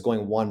of science is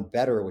going one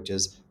better, which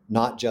is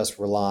not just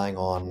relying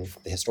on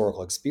the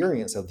historical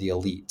experience of the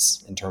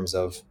elites in terms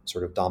of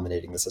sort of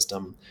dominating the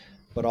system,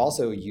 but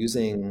also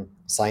using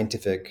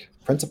scientific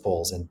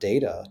principles and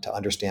data to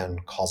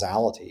understand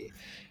causality.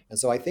 And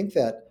so I think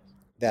that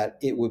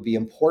it would be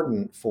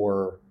important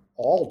for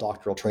all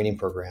doctoral training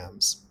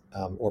programs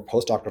or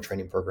postdoctoral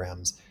training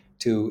programs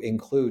to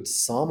include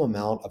some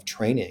amount of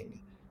training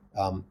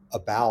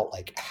about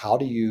like how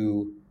do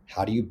you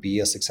be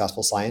a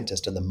successful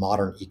scientist in the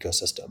modern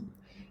ecosystem.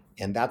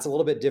 And that's a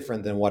little bit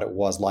different than what it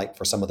was like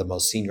for some of the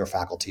most senior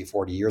faculty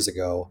 40 years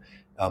ago,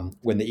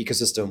 when the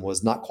ecosystem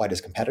was not quite as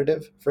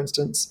competitive, for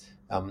instance,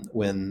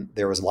 when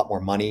there was a lot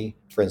more money,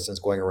 for instance,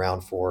 going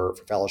around for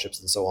fellowships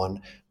and so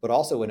on, but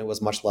also when it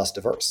was much less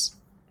diverse.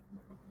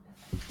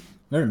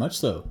 Very much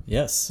so,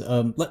 yes.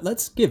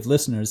 Let's give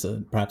listeners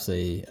perhaps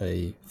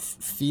a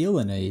feel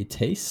and a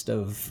taste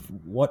of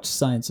what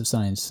science of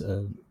science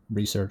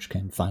research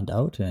can find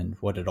out and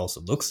what it also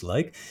looks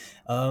like.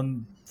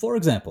 For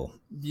example,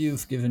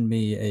 you've given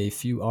me a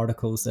few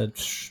articles that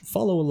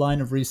follow a line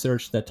of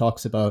research that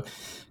talks about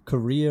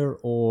career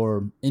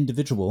or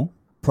individual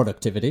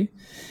productivity.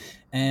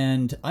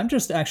 And I'm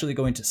just actually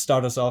going to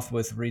start us off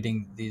with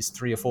reading these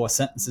 3 or 4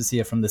 sentences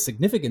here from the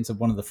significance of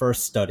one of the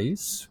first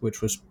studies,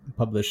 which was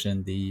published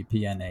in the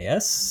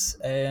PNAS.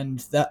 And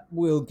that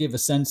will give a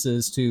sense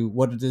as to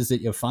what it is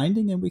that you're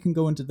finding, and we can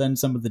go into then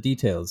some of the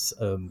details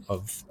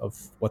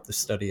of what the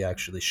study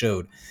actually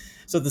showed.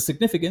 So the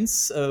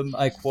significance,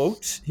 I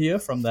quote here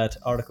from that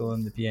article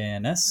in the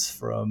PNAS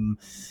from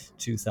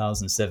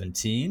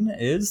 2017,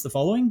 is the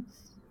following.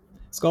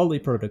 Scholarly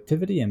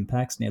productivity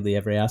impacts nearly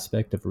every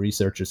aspect of a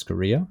researcher's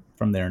career,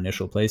 from their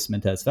initial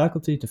placement as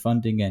faculty to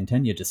funding and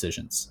tenure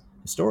decisions.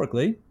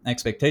 Historically,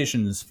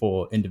 expectations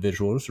for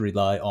individuals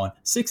rely on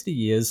 60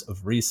 years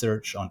of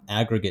research on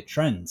aggregate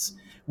trends,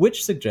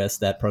 which suggests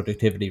that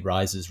productivity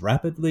rises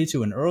rapidly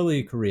to an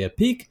early career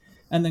peak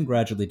and then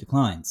gradually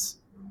declines.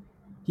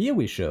 Here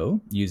we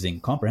show,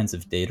 using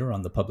comprehensive data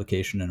on the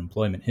publication and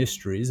employment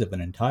histories of an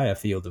entire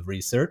field of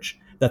research,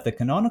 that the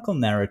canonical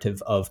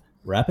narrative of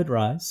rapid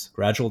rise,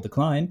 gradual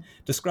decline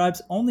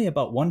describes only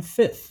about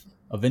 1/5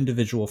 of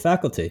individual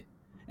faculty,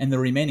 and the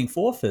remaining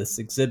 4/5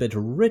 exhibit a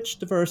rich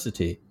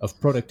diversity of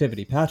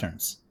productivity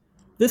patterns.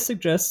 This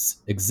suggests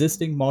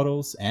existing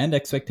models and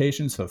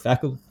expectations for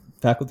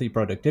faculty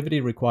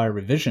productivity require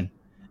revision,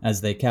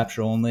 as they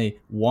capture only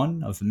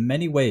one of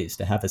many ways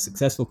to have a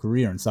successful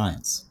career in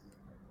science.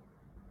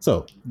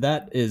 So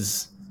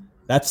that's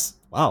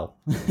wow.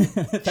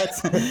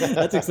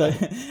 that's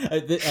exciting.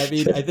 I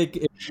mean, I think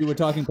if you were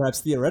talking perhaps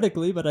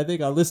theoretically, but I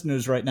think our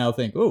listeners right now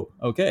think, oh,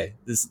 okay,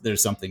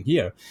 there's something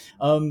here.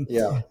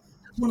 Yeah.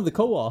 One of the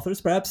co-authors,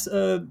 perhaps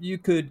you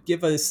could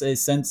give us a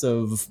sense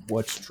of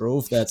what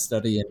drove that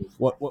study and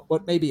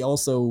what maybe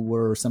also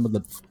were some of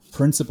the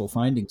principal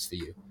findings for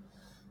you.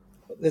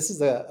 This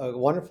is a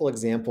wonderful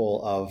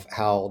example of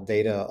how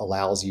data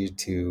allows you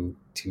to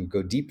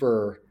go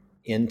deeper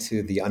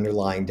into the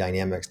underlying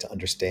dynamics to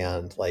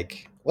understand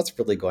like what's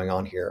really going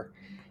on here.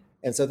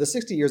 And so the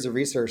 60 years of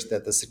research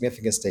that the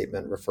significance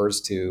statement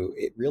refers to,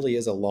 it really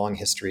is a long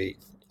history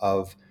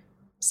of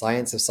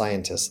science of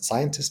scientists,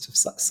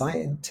 scientists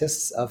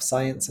of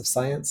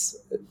science,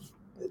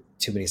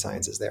 too many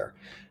sciences there.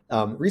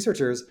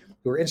 Researchers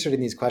who are interested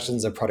in these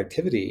questions of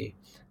productivity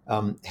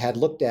had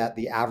looked at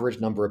the average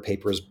number of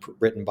papers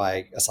written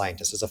by a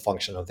scientist as a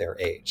function of their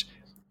age.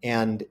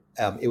 And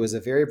it was a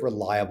very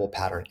reliable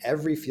pattern.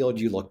 Every field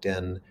you looked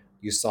in,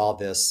 you saw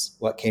this,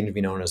 what came to be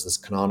known as this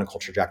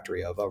canonical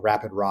trajectory of a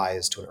rapid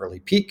rise to an early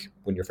peak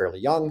when you're fairly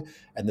young,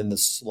 and then the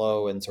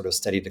slow and sort of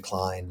steady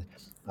decline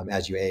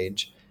as you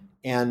age.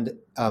 And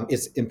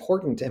it's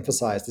important to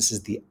emphasize this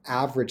is the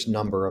average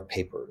number of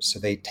papers. So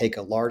they take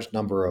a large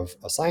number of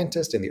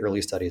scientists. In the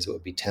early studies, it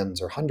would be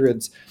tens or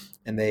hundreds.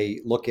 And they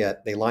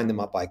line them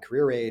up by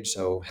career age.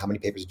 So how many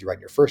papers did you write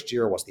in your first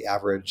year? What's the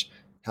average?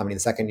 How many in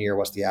the second year?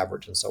 What's the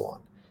average? And so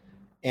on.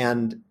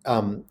 And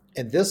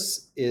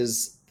this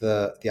is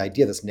the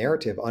idea, this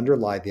narrative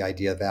underlied the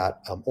idea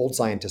that old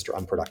scientists are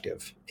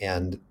unproductive.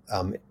 And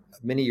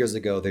many years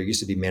ago, there used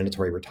to be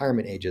mandatory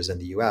retirement ages in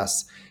the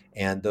US,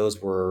 and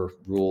those were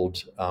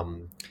ruled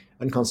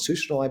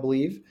unconstitutional, I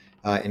believe,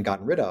 and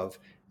gotten rid of.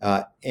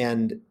 But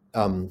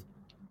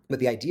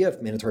the idea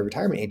of mandatory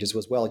retirement ages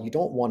was, well, you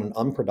don't want an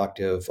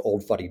unproductive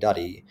old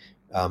fuddy-duddy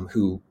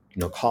who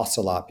costs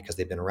a lot because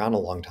they've been around a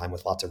long time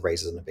with lots of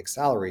raises and a big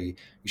salary.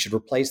 You should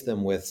replace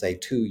them with, say,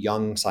 2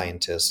 young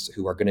scientists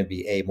who are going to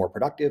be more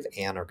productive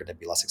and are going to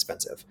be less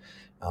expensive,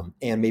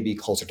 and maybe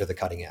closer to the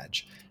cutting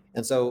edge.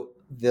 And so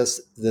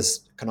this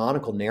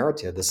canonical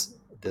narrative,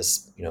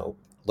 this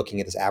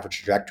looking at this average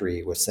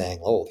trajectory was saying,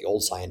 oh, the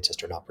old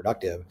scientists are not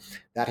productive,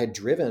 that had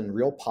driven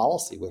real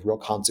policy with real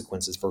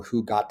consequences for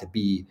who got to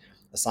be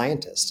a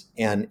scientist.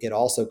 And it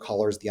also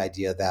colors the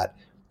idea that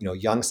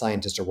young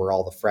scientists are where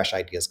all the fresh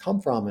ideas come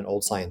from, and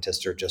old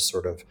scientists are just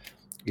sort of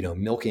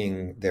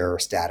milking their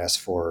status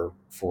for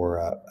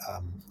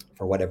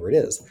whatever it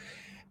is.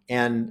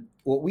 And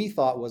what we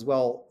thought was,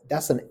 well,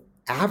 that's an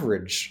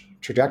average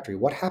trajectory.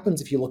 What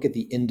happens if you look at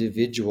the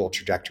individual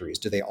trajectories?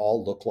 Do they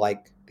all look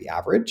like the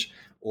average,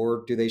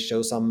 or do they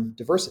show some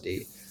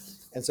diversity?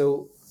 And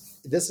so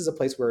this is a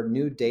place where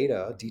new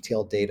data,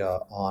 detailed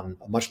data on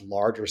a much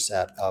larger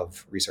set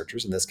of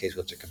researchers, in this case, we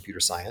looked at computer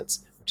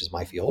science, which is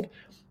my field,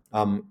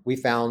 we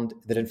found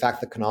that, in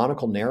fact, the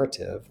canonical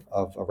narrative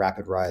of a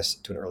rapid rise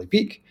to an early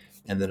peak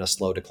and then a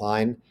slow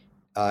decline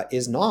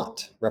is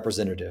not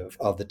representative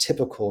of the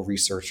typical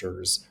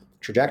researcher's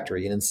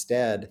trajectory. And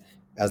instead,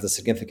 as the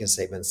significance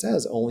statement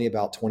says, only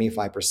about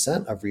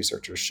 25% of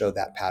researchers show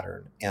that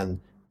pattern. And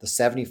the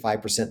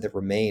 75% that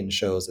remain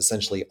shows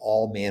essentially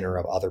all manner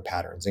of other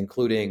patterns,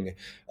 including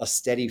a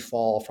steady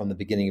fall from the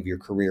beginning of your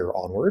career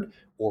onward,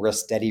 or a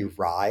steady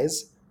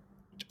rise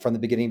from the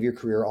beginning of your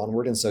career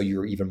onward. And so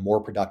you're even more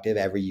productive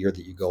every year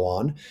that you go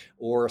on.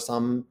 Or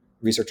some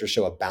researchers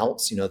show a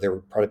bounce, their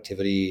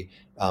productivity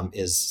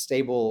is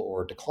stable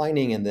or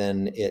declining, and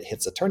then it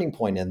hits a turning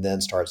point and then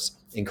starts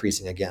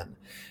increasing again.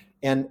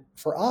 And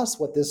for us,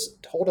 what this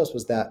told us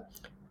was that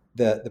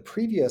the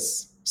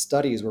previous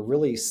studies were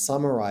really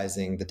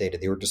summarizing the data.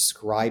 They were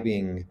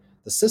describing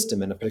the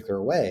system in a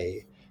particular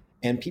way,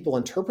 and people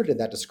interpreted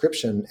that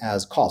description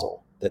as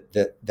causal,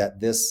 that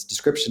this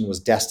description was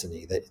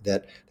destiny,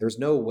 that there's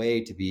no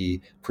way to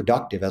be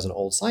productive as an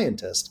old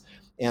scientist.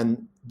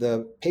 And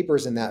the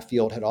papers in that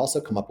field had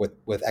also come up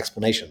with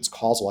explanations,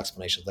 causal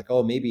explanations, like,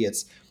 oh, maybe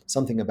it's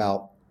something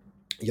about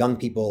young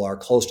people are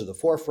close to the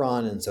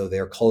forefront, and so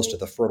they're close to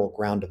the fertile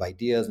ground of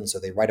ideas, and so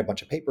they write a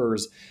bunch of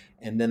papers,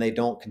 and then they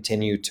don't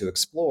continue to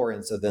explore,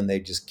 and so then they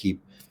just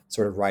keep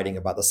sort of writing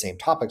about the same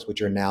topics,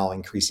 which are now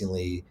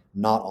increasingly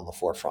not on the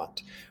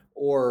forefront.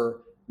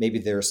 Or maybe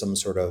there's some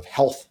sort of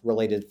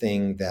health-related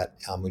thing that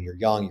when you're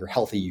young, you're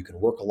healthy, you can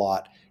work a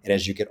lot, and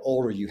as you get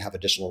older, you have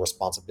additional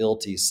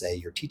responsibilities. Say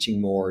you're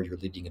teaching more, you're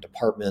leading a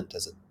department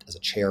as a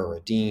chair or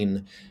a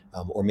dean,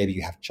 or maybe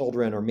you have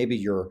children, or maybe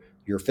your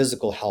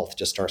physical health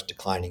just starts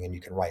declining and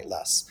you can write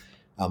less.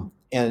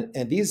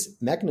 And these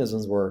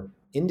mechanisms were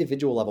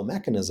individual level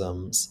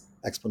mechanisms,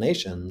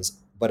 explanations,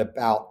 but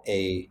about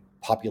a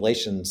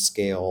population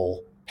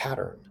scale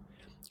pattern.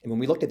 And when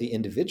we looked at the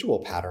individual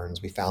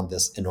patterns, we found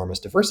this enormous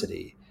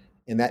diversity.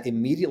 And that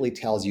immediately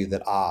tells you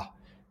that,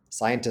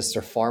 scientists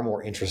are far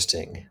more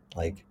interesting.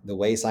 Like, the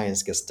way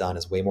science gets done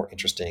is way more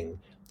interesting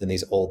than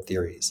these old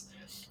theories.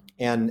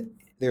 And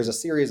there's a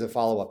series of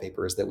follow-up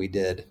papers that we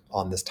did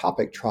on this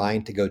topic,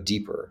 trying to go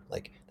deeper.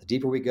 Like, the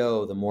deeper we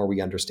go, the more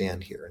we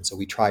understand here. And so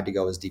we tried to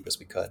go as deep as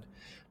we could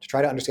to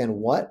try to understand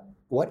what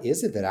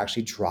is it that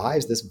actually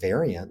drives this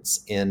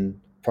variance in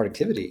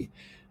productivity.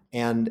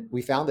 And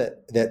we found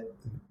that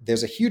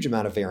there's a huge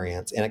amount of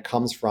variance, and it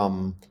comes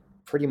from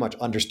pretty much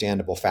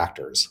understandable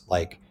factors.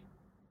 Like,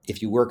 if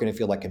you work in a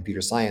field like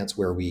computer science,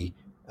 where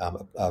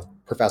a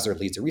professor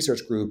leads a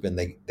research group and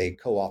they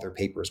co-author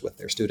papers with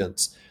their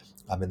students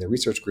in their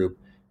research group,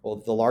 well,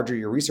 the larger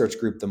your research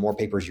group, the more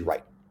papers you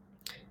write.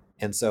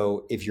 And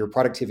so if your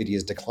productivity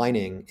is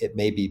declining, it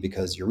may be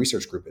because your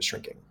research group is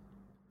shrinking.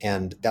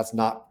 And doesn't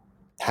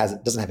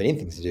have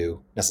anything to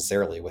do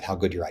necessarily with how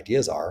good your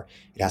ideas are.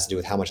 It has to do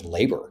with how much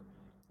labor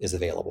is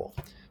available.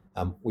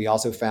 We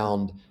also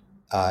found,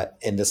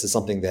 and this is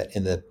something that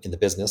in the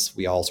business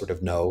we all sort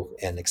of know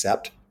and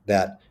accept,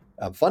 that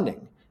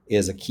funding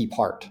is a key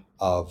part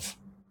of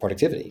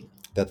productivity.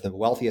 That the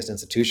wealthiest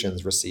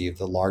institutions receive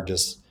the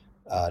largest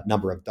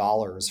number of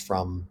dollars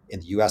from,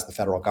 in the US, the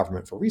federal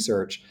government for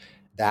research.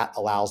 That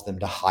allows them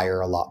to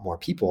hire a lot more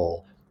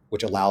people,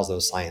 which allows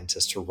those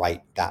scientists to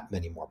write that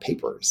many more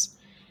papers.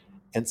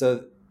 And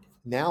so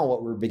now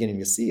what we're beginning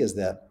to see is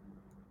that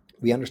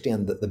we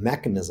understand the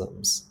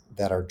mechanisms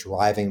that are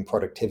driving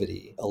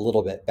productivity a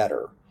little bit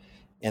better.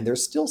 And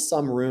there's still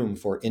some room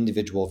for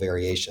individual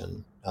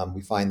variation.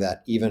 We find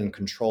that even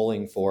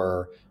controlling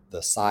for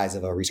the size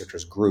of a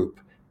researcher's group,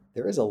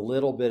 there is a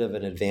little bit of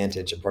an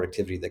advantage in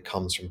productivity that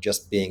comes from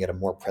just being at a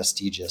more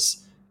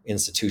prestigious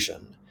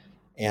institution.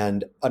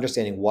 And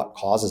understanding what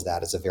causes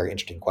that is a very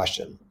interesting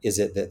question. Is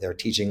it that they're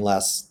teaching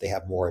less, they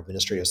have more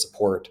administrative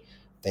support,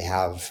 they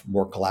have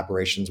more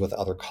collaborations with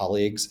other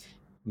colleagues?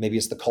 Maybe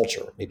it's the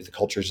culture. Maybe the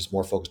culture is just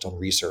more focused on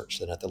research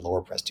than at the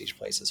lower prestige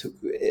places.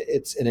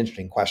 It's an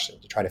interesting question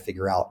to try to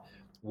figure out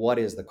what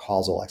is the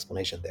causal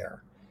explanation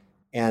there.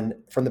 And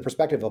from the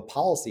perspective of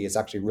policy, it's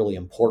actually really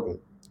important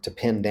to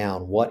pin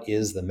down what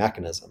is the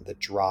mechanism that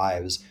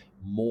drives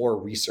more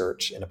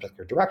research in a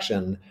particular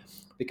direction,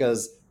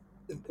 because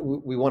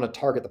we want to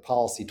target the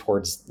policy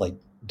towards like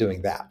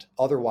doing that.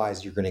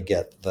 Otherwise, you're going to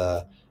get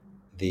the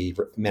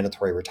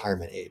mandatory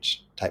retirement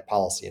age type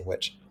policy, in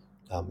which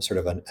sort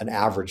of an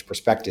average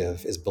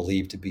perspective is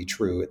believed to be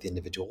true at the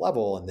individual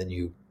level, and then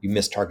you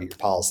mistarget your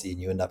policy and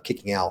you end up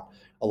kicking out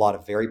a lot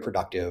of very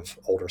productive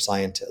older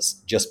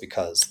scientists just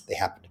because they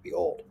happen to be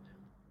old.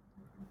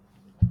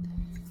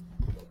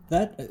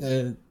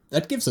 That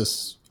that gives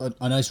us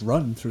a nice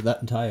run through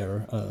that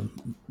entire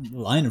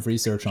line of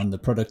research on the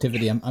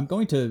productivity. I'm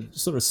going to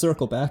sort of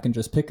circle back and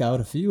just pick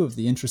out a few of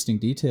the interesting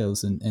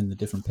details in the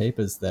different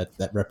papers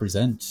that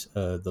represent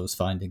those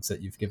findings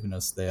that you've given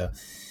us there.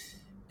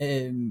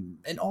 And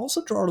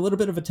also draw a little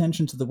bit of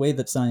attention to the way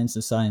that science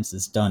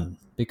is done,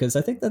 because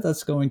I think that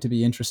that's going to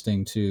be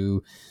interesting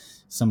to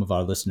some of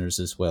our listeners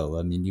as well.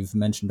 I mean, you've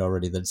mentioned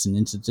already that it's an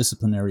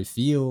interdisciplinary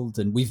field,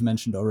 and we've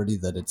mentioned already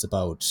that it's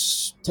about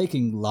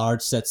taking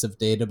large sets of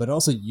data, but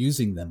also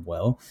using them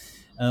well.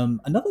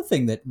 Another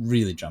thing that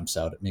really jumps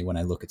out at me when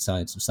I look at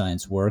science of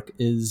science work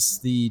is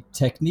the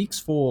techniques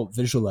for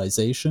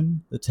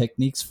visualization, the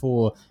techniques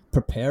for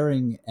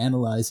preparing,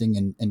 analyzing,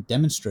 and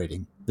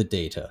demonstrating the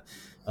data.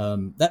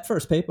 That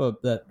first paper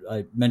that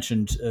I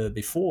mentioned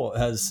before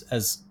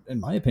has, in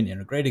my opinion,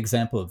 a great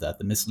example of that,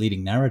 the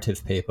misleading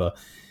narrative paper,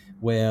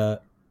 where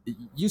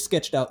you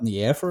sketched out in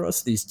the air for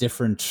us these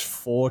different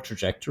 4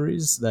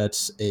 trajectories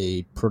that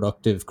a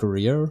productive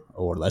career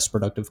or less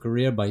productive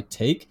career might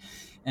take.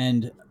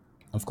 And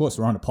of course,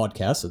 we're on a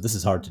podcast, so this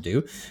is hard to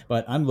do,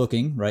 but I'm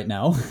looking right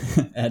now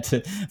at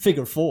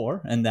figure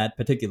 4 in that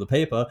particular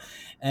paper,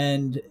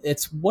 and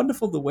it's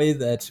wonderful the way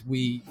that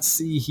we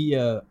see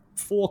here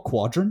 4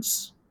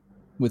 quadrants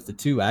with the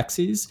 2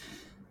 axes,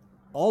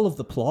 all of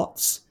the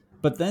plots,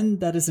 but then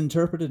that is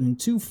interpreted in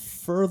 2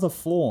 further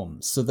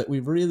forms so that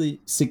we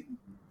really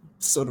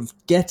sort of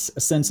get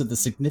a sense of the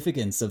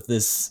significance of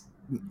this,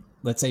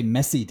 let's say,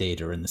 messy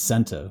data in the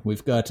center.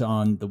 We've got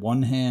on the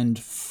one hand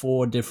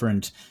 4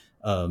 different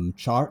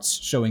charts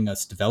showing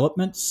us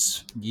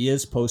developments,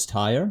 years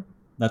post-hire.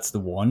 That's the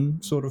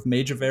one sort of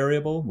major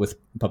variable, with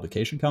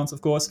publication counts,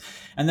 of course.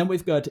 And then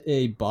we've got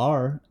a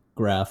bar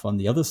graph on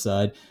the other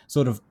side,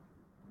 sort of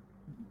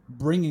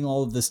bringing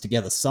all of this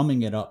together,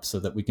 summing it up so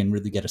that we can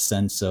really get a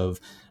sense of,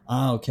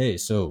 okay,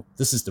 so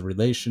this is the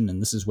relation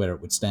and this is where it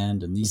would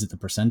stand and these are the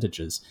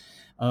percentages.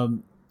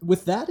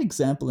 With that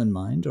example in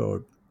mind,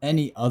 or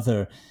any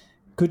other,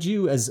 could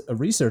you, as a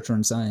researcher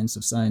in science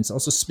of science,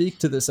 also speak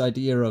to this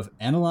idea of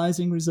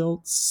analyzing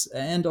results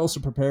and also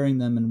preparing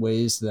them in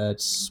ways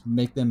that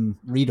make them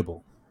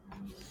readable?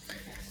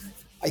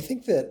 I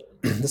think that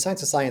the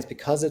science of science,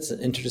 because it's an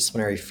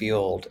interdisciplinary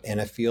field and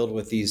a field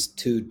with these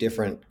 2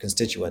 different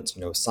constituents,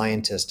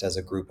 scientists as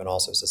a group and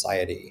also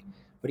society,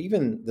 but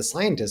even the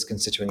scientist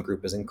constituent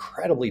group is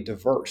incredibly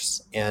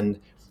diverse. And,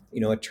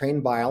 a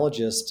trained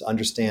biologist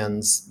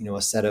understands,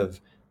 a set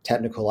of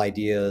technical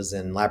ideas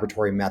and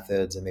laboratory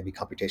methods and maybe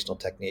computational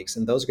techniques.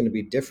 And those are going to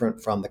be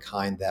different from the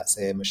kind that,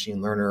 say, a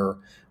machine learner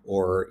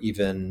or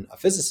even a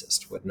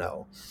physicist would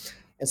know.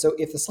 And so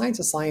if the science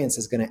of science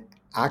is going to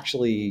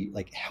actually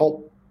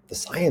help the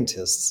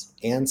scientists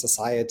and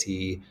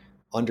society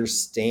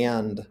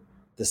understand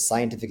the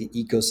scientific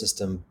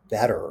ecosystem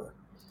better,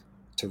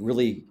 to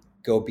really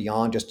go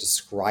beyond just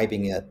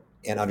describing it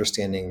and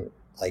understanding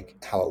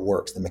how it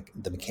works,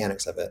 the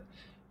mechanics of it,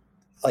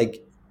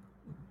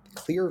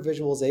 clear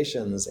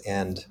visualizations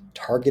and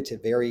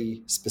targeted,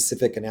 very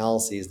specific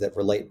analyses that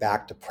relate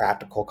back to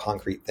practical,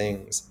 concrete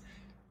things.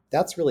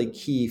 That's really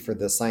key for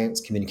the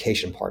science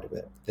communication part of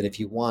it. That if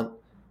you want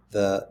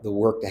the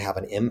work to have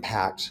an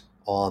impact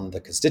on the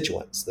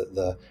constituents,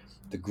 the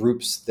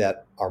groups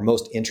that are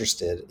most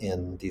interested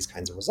in these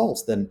kinds of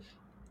results, then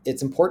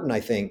it's important, I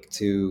think,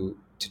 to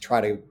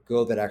try to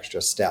go that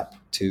extra step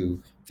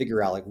to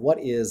figure out what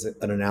is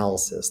an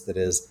analysis that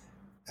is,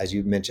 as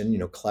you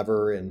mentioned,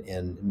 clever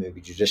and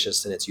maybe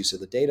judicious in its use of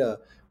the data,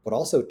 but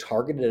also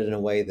targeted in a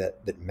way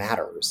that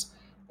matters.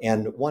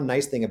 And one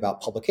nice thing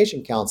about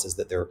publication counts is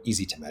that they're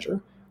easy to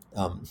measure.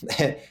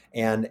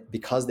 And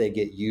because they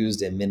get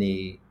used in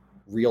many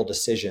real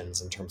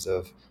decisions in terms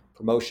of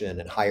promotion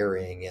and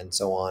hiring and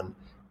so on,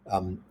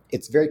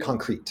 it's very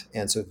concrete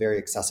and so very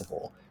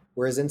accessible.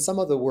 Whereas in some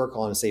of the work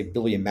on, say,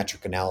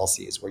 bibliometric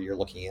analyses, where you're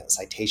looking at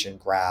citation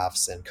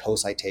graphs and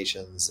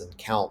co-citations and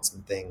counts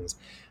and things,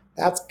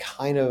 that's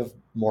kind of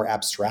more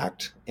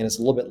abstract, and it's a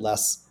little bit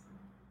less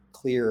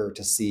clear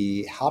to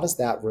see how does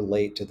that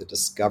relate to the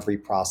discovery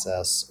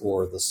process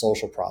or the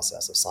social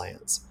process of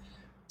science.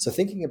 So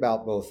thinking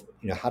about both,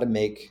 how to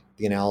make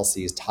the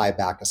analyses tie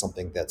back to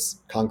something that's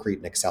concrete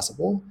and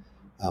accessible,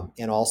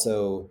 and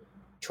also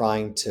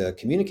trying to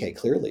communicate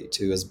clearly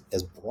to as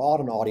broad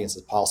an audience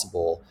as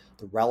possible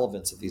the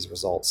relevance of these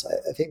results.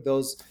 I think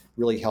those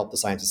really help the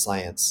science of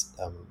science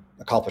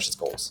accomplish its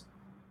goals.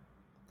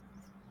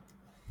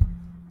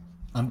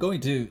 I'm going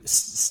to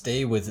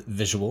stay with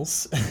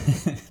visuals.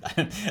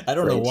 I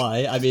don't know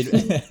why. I mean,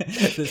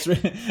 this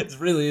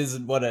really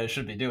isn't what I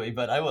should be doing,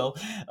 but I will.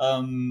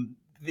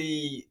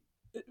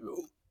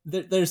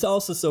 There's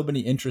also so many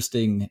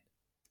interesting,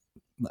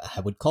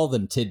 I would call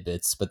them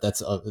tidbits, but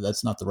that's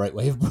not the right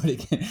way of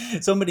putting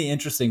it. So many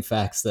interesting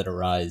facts that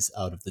arise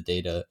out of the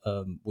data,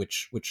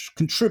 which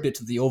contribute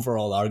to the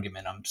overall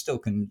argument. I'm still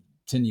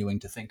continuing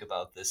to think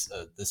about this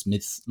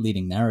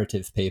misleading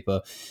narrative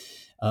paper,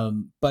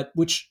 but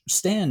which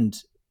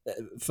stand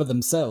for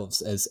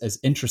themselves as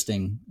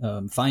interesting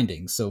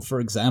findings. So, for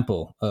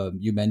example,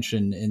 you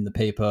mentioned in the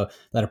paper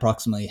that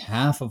approximately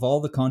half of all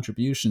the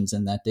contributions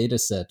in that data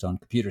set on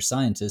computer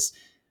scientists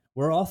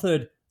were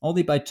authored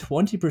only by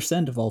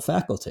 20% of all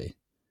faculty.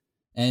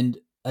 And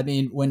I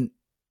mean, when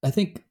I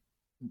think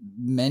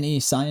many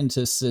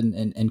scientists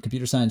in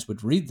computer science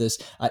would read this,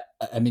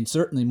 I mean,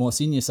 certainly more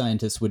senior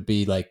scientists would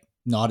be like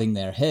nodding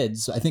their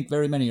heads. I think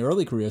very many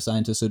early career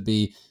scientists would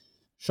be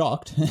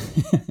shocked.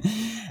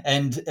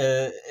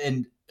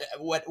 And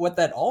what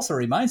that also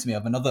reminds me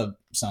of, another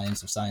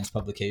Science of Science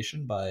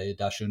publication by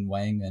Dashun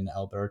Wang and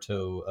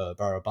Alberto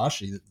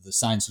Barabashi, the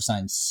Science of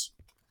Science,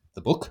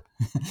 the book.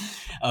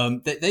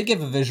 They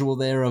give a visual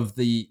there of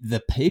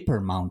the paper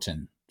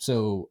mountain.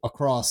 So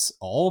across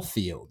all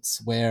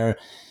fields, where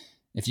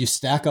if you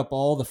stack up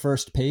all the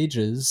first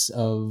pages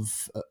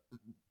of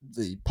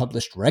the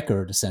published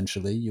record,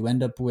 essentially, you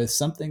end up with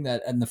something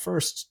that in the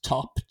first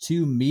top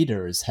 2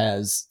 meters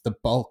has the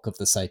bulk of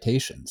the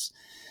citations.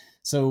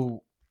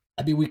 So,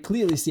 I mean, we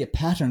clearly see a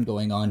pattern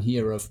going on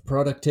here of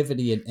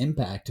productivity and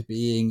impact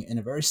being in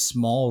a very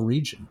small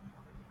region.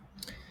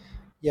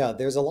 Yeah,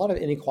 there's a lot of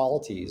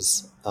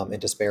inequalities and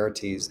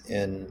disparities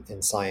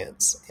in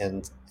science.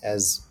 And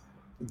as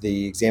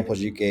the examples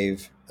you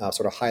gave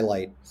sort of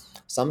highlight,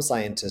 some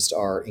scientists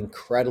are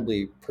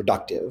incredibly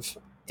productive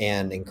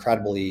and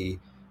incredibly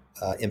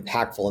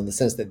impactful in the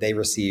sense that they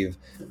receive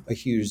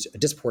a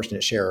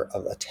disproportionate share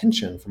of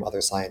attention from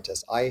other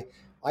scientists.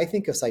 I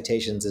think of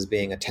citations as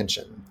being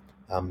attention.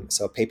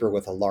 So a paper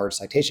with a large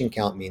citation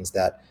count means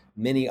that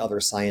many other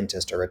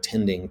scientists are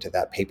attending to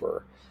that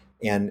paper.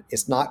 And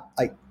it's not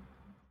like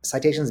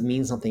citations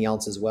mean something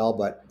else as well,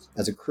 but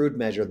as a crude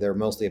measure, they're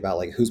mostly about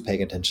like who's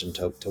paying attention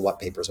to what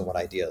papers and what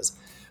ideas.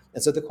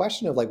 And so the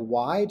question of like,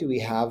 why do we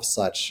have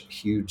such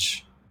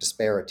huge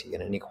disparity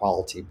and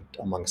inequality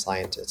among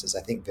scientists is,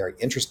 I think, very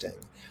interesting.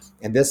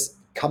 And this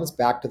comes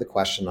back to the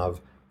question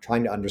of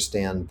trying to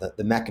understand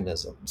the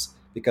mechanisms,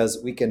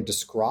 because we can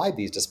describe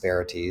these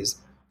disparities,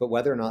 but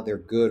whether or not they're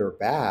good or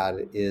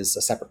bad is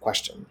a separate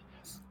question.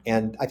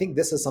 And I think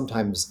this is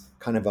sometimes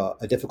kind of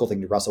a difficult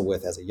thing to wrestle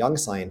with as a young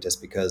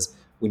scientist, because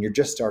when you're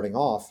just starting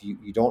off,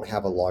 you don't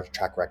have a large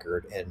track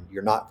record and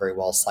you're not very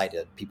well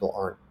cited. People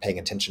aren't paying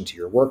attention to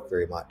your work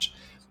very much.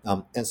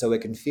 And so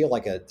it can feel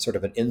like a sort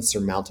of an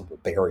insurmountable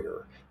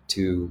barrier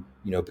to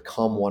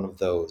become one of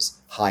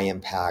those high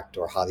impact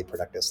or highly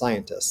productive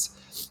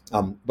scientists.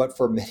 But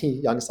for many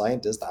young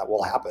scientists, that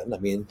will happen. I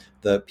mean,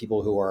 the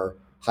people who are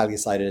highly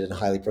cited and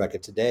highly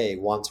productive today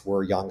once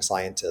were young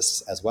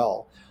scientists as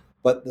well.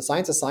 But the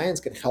Science of Science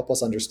can help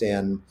us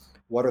understand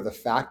what are the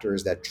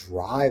factors that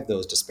drive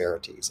those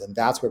disparities. And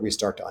that's where we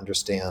start to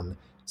understand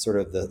sort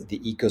of the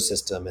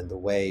ecosystem and the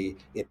way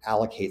it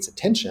allocates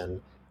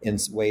attention in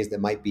ways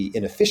that might be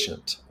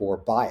inefficient or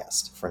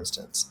biased, for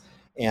instance.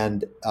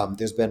 And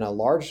there's been a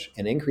large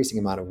and increasing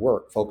amount of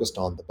work focused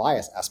on the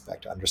bias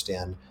aspect to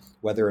understand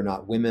whether or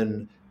not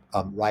women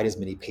write as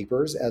many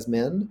papers as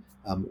men,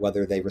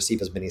 whether they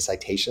receive as many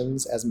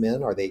citations as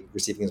men, are they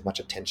receiving as much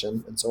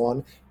attention, and so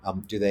on.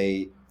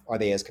 Are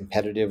they as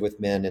competitive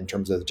with men in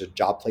terms of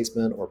job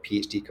placement or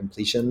PhD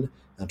completion,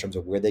 in terms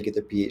of where they get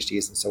their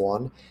PhDs and so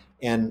on?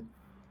 And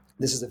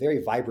this is a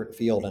very vibrant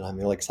field, and I'm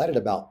really excited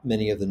about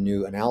many of the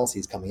new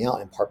analyses coming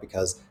out, in part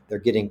because they're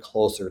getting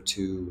closer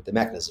to the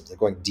mechanisms. They're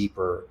going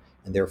deeper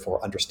and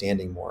therefore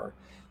understanding more.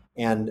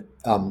 And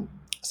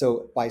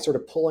so by sort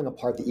of pulling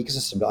apart the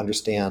ecosystem to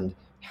understand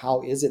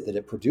how is it that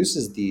it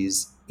produces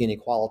these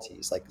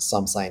inequalities, like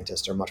some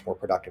scientists are much more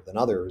productive than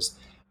others,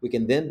 we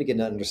can then begin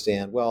to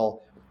understand,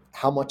 well,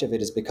 how much of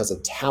it is because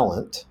of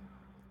talent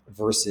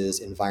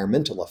versus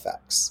environmental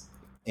effects.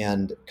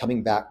 And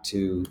coming back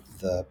to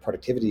the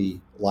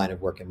productivity line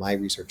of work in my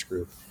research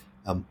group,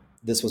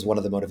 this was one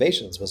of the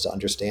motivations, was to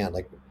understand,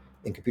 like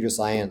in computer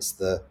science,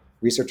 the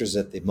researchers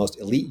at the most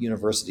elite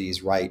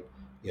universities write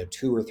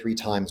 2 or 3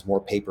 times more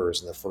papers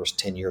in the first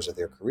 10 years of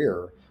their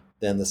career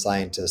than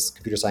the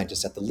computer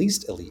scientists at the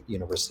least elite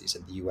universities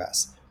in the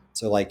US.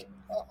 So like,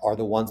 are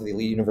the ones at the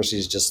elite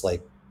universities just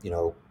like,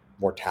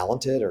 more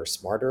talented or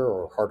smarter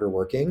or harder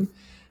working?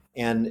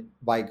 And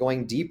by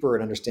going deeper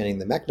and understanding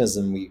the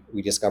mechanism,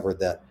 we discovered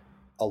that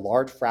a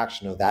large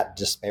fraction of that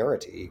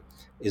disparity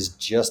is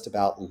just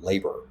about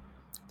labor,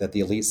 that the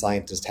elite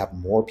scientists have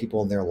more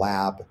people in their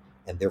lab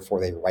and therefore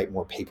they write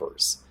more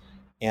papers.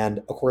 And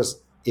of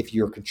course, if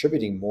you're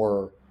contributing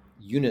more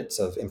units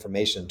of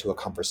information to a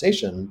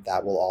conversation,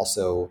 that will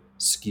also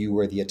skew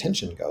where the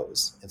attention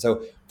goes. And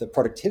so the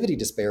productivity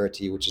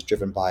disparity, which is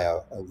driven by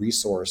a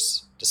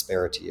resource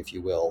disparity, if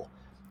you will,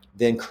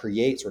 then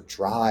creates or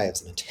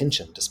drives an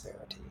attention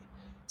disparity.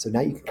 So now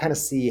you can kind of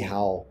see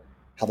how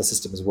the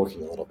system is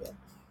working a little bit.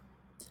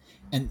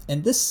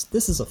 And this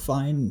is a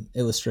fine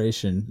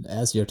illustration,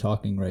 as you're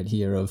talking right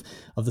here, of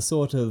the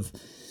sort of,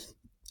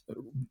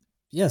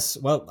 yes,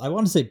 well, I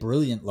want to say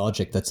brilliant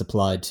logic that's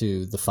applied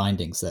to the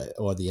findings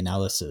or the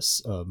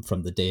analysis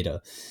from the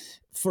data.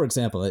 for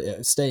example,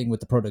 staying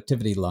with the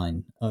productivity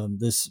line,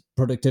 this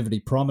productivity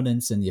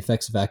prominence and the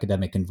effects of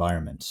academic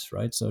environment,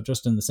 right? So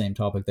just in the same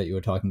topic that you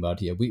were talking about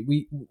here,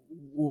 we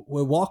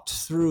walked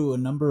through a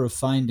number of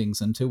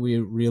findings until we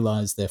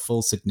realized their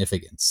full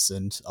significance,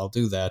 and I'll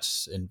do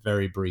that in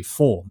very brief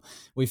form.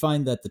 We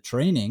find that the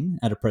training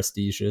at a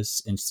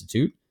prestigious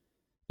institute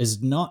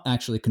is not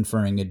actually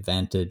conferring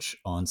advantage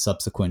on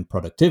subsequent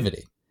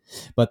productivity,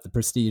 but the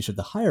prestige of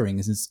the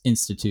hiring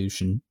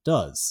institution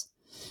does.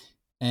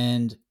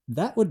 And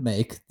that would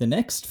make the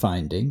next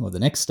finding, or the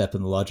next step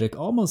in the logic,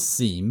 almost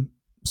seem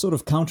sort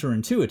of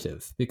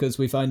counterintuitive, because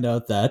we find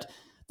out that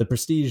the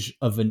prestige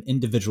of an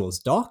individual's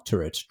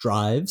doctorate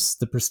drives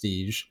the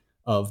prestige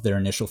of their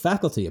initial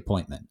faculty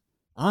appointment.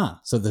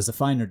 So there's a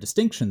finer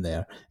distinction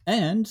there.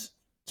 And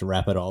to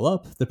wrap it all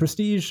up, the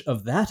prestige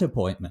of that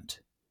appointment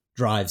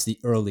drives the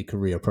early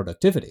career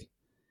productivity.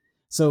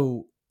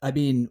 So, I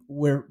mean,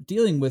 we're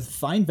dealing with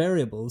fine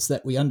variables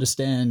that we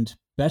understand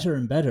better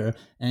and better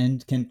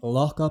and can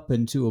lock up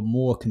into a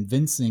more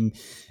convincing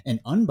and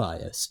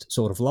unbiased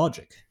sort of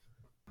logic.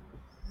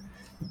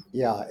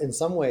 Yeah, in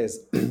some ways,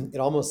 it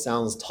almost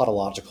sounds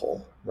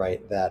tautological,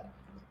 right? That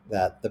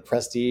the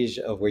prestige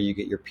of where you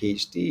get your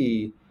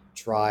PhD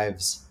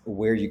drives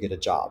where you get a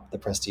job, the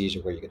prestige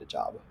of where you get a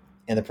job.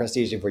 And the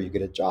prestige of where you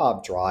get a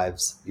job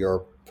drives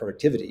your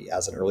productivity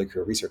as an early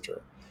career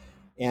researcher.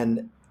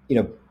 And,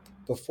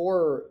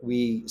 before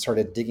we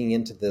started digging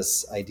into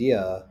this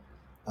idea,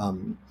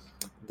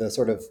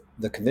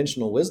 the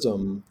conventional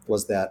wisdom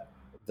was that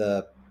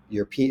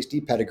your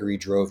PhD pedigree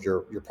drove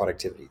your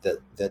productivity,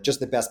 that just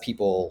the best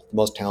people, the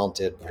most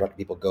talented, productive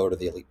people go to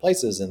the elite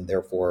places, and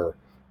therefore,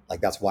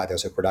 like, that's why they're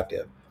so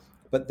productive.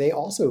 But they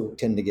also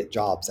tend to get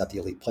jobs at the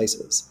elite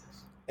places.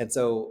 And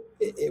so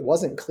it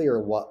wasn't clear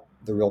what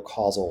the real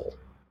causal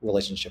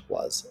relationship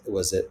was.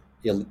 Was it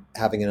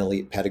having an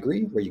elite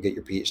pedigree where you get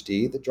your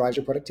PhD that drives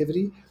your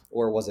productivity,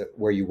 or was it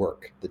where you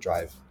work that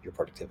drive your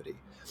productivity?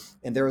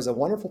 And there was a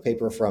wonderful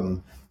paper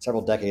from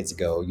several decades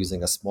ago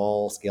using a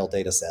small scale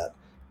data set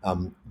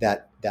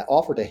that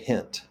offered a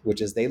hint,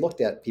 which is they looked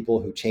at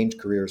people who changed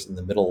careers in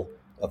the middle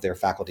of their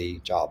faculty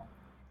job.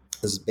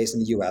 This is based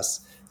in the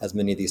US, as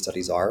many of these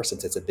studies are,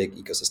 since it's a big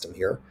ecosystem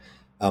here.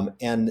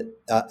 And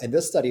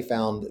this study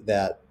found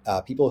that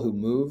people who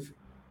move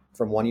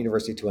from one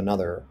university to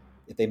another,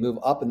 if they move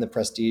up in the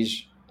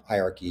prestige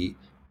hierarchy,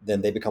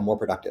 then they become more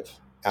productive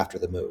after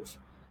the move.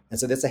 And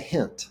so that's a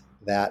hint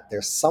that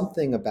there's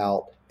something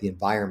about the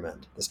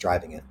environment that's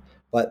driving it.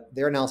 But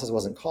their analysis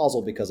wasn't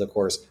causal because, of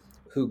course,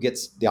 who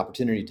gets the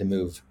opportunity to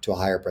move to a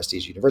higher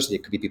prestige university?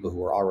 It could be people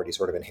who are already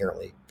sort of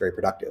inherently very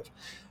productive.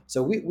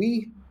 So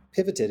we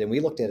pivoted and we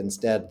looked at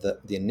instead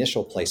the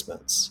initial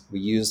placements. We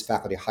used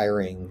faculty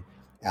hiring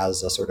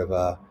as a sort of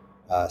a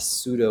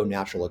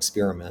pseudo-natural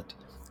experiment.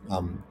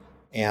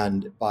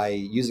 And by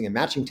using a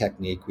matching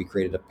technique, we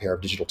created a pair of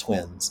digital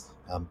twins,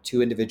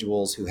 two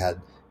individuals who had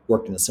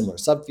worked in a similar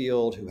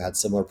subfield, who had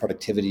similar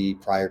productivity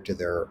prior to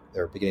their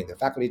beginning their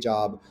faculty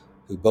job,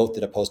 who both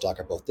did a postdoc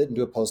or both didn't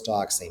do a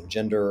postdoc, same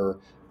gender,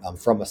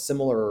 from a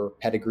similar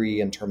pedigree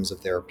in terms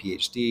of their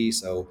PhD.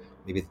 So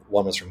maybe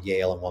one was from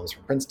Yale and one was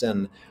from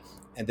Princeton.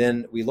 And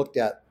then we looked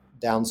at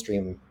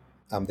downstream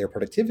their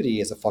productivity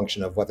as a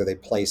function of whether they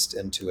placed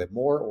into a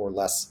more or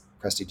less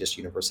prestigious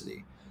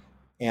university.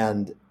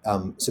 And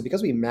so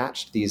because we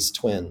matched these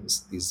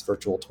twins, these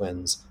virtual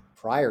twins,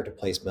 prior to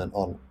placement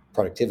on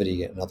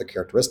productivity and other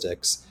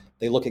characteristics,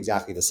 they look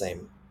exactly the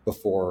same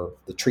before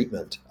the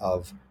treatment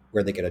of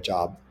where they get a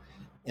job.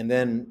 And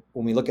then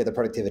when we look at the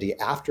productivity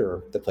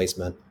after the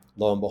placement,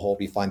 lo and behold,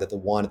 we find that the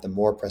one at the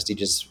more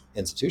prestigious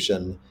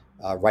institution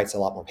writes a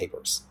lot more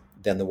papers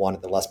than the one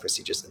at the less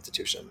prestigious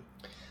institution.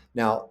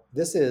 Now,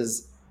 this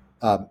is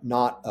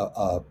not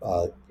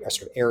a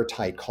sort of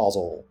airtight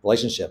causal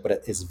relationship, but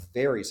it is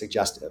very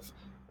suggestive.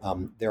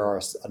 There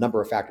are a number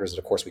of factors that,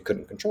 of course, we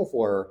couldn't control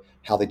for: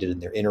 how they did in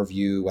their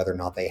interview, whether or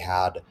not they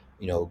had,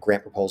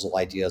 grant proposal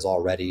ideas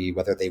already,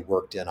 whether they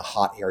worked in a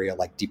hot area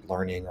like deep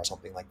learning or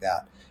something like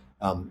that.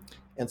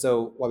 And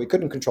so while we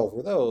couldn't control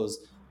for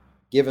those,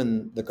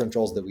 given the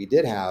controls that we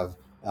did have,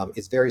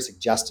 it's very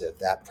suggestive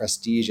that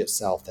prestige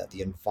itself, that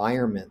the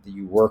environment that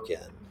you work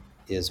in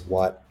is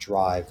what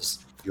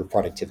drives your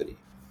productivity.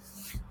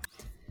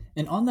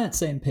 And on that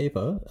same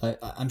paper,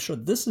 I'm sure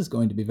this is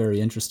going to be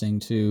very interesting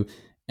to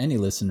any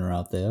listener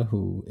out there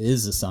who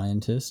is a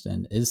scientist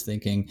and is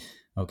thinking,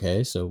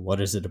 okay, so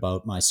what is it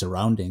about my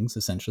surroundings,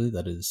 essentially,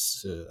 that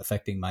is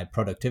affecting my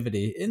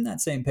productivity? In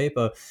that same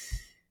paper,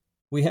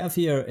 we have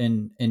here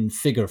in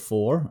figure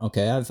 4,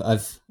 okay,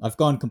 I've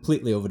gone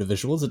completely over the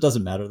visuals. It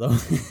doesn't matter, though.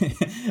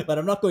 But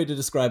I'm not going to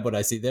describe what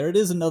I see there. It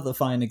is another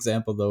fine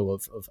example, though,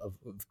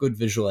 of good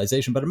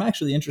visualization. But I'm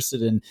actually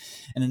interested in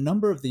a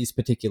number of these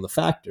particular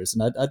factors.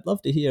 And I'd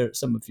love to hear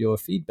some of your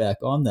feedback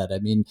on that. I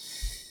mean,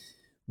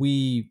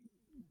 we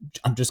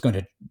I'm just going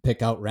to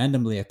pick out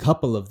randomly a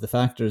couple of the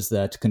factors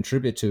that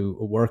contribute to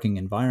a working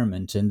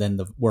environment. And then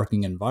the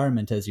working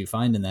environment, as you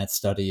find in that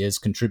study, is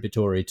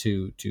contributory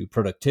to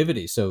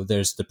productivity. So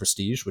there's the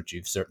prestige, which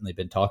you've certainly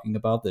been talking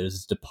about.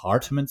 There's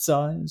department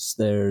size.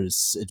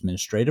 There's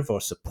administrative or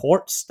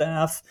support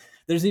staff.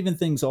 There's even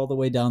things all the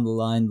way down the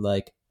line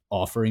like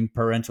offering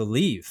parental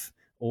leave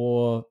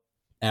or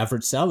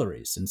average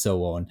salaries and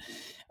so on.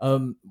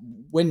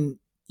 When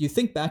you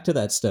think back to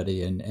that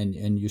study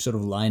and you sort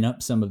of line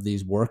up some of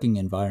these working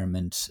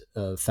environment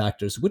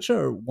factors, which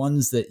are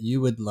ones that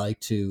you would like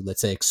to, let's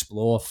say,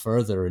 explore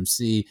further and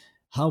see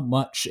how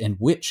much and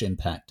which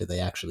impact do they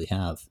actually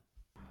have?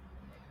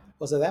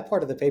 Well, so that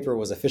part of the paper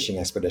was a fishing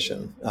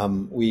expedition.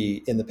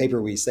 In the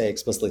paper, we say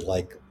explicitly,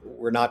 like,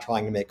 we're not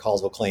trying to make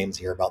causal claims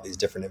here about these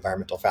different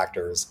environmental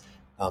factors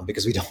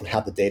because we don't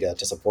have the data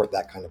to support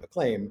that kind of a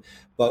claim.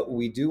 But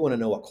we do want to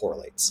know what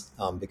correlates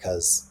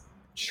because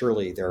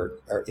surely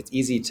it's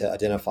easy to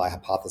identify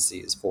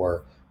hypotheses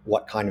for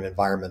what kind of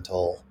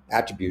environmental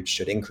attributes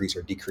should increase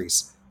or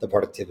decrease the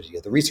productivity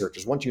of the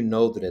researchers. Once you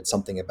know that it's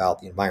something about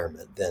the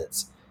environment, then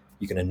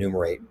you can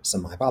enumerate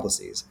some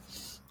hypotheses.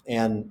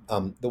 And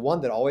the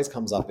one that always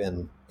comes up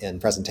in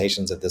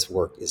presentations of this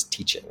work is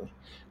teaching.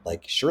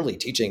 Like, surely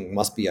teaching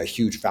must be a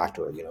huge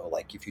factor.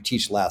 Like if you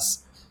teach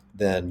less,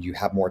 then you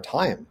have more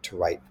time to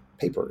write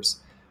papers.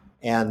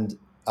 And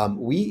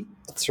we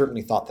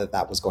certainly thought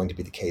that was going to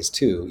be the case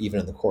too, even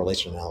in the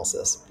correlation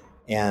analysis.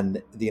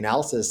 And the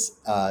analysis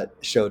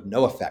showed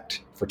no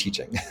effect for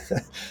teaching.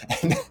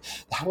 And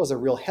that was a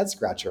real head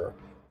scratcher.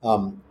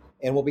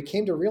 And what we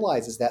came to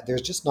realize is that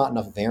there's just not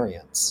enough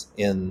variance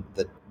in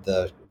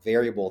the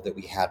variable that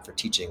we had for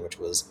teaching, which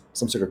was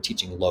some sort of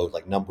teaching load,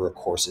 like number of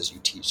courses you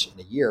teach in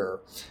a year.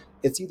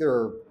 It's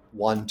either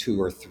 1,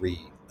 2, or 3,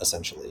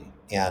 essentially.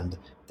 And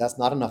that's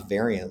not enough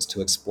variance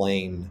to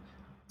explain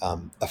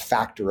a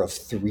factor of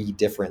 3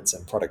 difference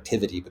in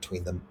productivity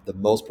between the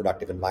most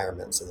productive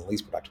environments and the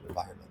least productive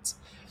environments.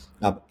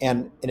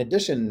 And in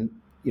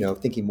addition,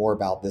 thinking more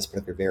about this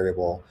particular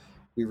variable,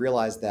 we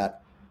realized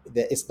that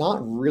it's not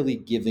really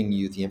giving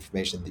you the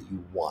information that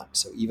you want.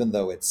 So even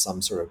though it's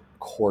some sort of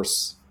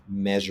coarse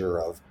measure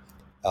of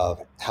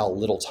how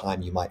little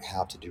time you might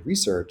have to do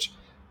research,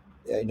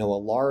 a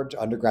large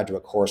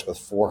undergraduate course with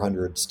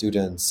 400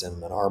 students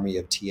and an army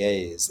of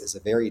TAs is a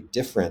very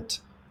different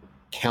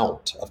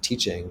count of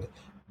teaching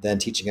than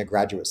teaching a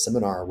graduate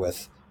seminar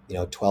with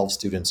 12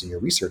 students in your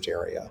research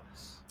area.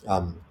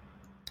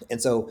 And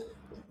so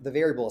the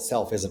variable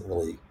itself isn't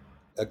really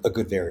a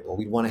good variable.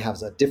 We'd want to have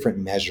a different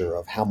measure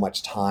of how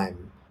much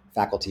time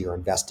faculty are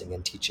investing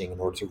in teaching in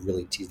order to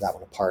really tease that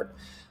one apart.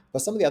 But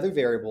some of the other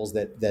variables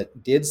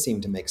that did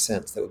seem to make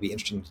sense that would be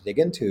interesting to dig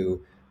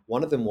into,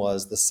 one of them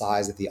was the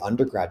size of the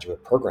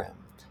undergraduate program,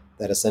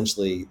 that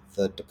essentially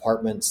the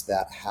departments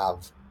that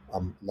have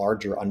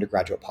larger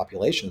undergraduate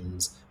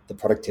populations, the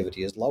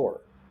productivity is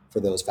lower for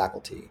those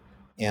faculty.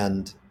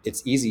 And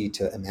it's easy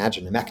to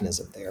imagine a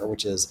mechanism there,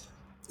 which is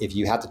if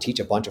you have to teach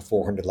a bunch of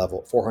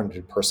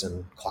 400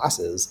 person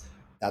classes,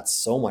 that's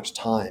so much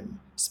time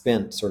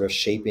spent sort of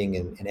shaping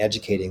and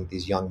educating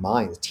these young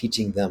minds,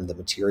 teaching them the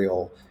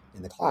material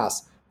in the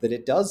class, that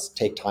it does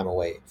take time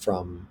away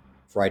from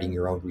writing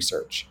your own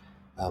research.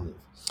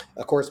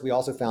 Of course, we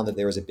also found that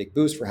there was a big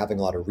boost for having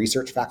a lot of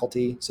research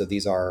faculty. So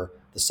these are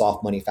the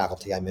soft money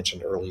faculty I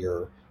mentioned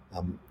earlier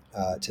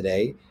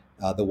today,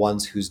 the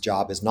ones whose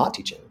job is not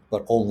teaching,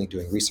 but only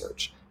doing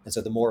research. And so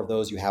the more of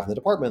those you have in the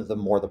department, the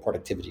more the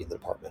productivity in the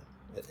department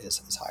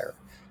is higher.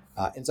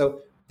 And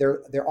so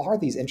there are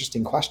these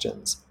interesting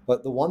questions,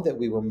 but the one that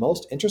we were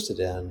most interested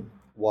in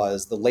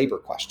was the labor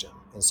question.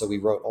 And so we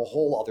wrote a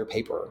whole other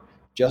paper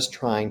just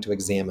trying to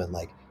examine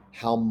like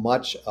how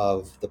much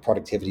of the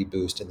productivity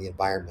boost in the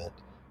environment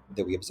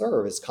that we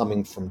observe is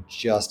coming from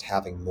just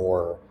having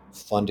more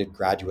funded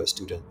graduate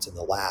students in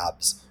the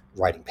labs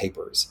writing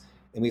papers.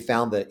 And we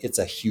found that it's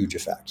a huge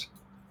effect.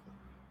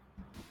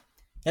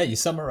 Yeah, you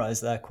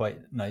summarized that quite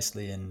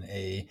nicely in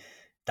a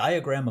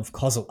diagram of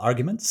causal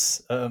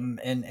arguments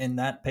in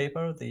that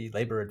paper, the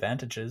labor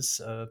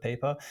advantages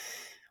paper,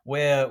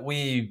 where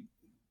we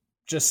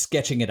just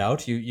sketching it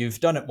out.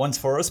 You've done it once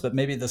for us, but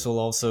maybe this will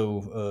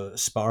also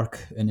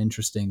spark an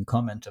interesting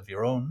comment of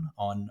your own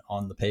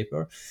on the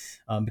paper,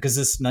 because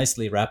this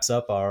nicely wraps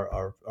up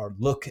our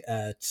look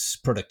at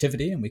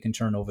productivity, and we can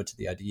turn over to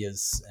the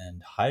ideas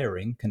and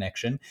hiring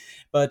connection.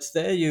 But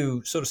there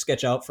you sort of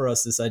sketch out for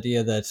us this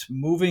idea that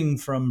moving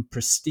from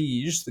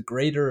prestige, the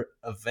greater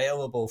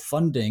available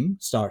funding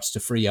starts to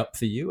free up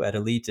for you at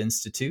elite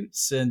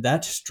institutes, and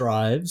that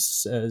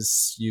drives,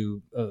 as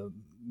you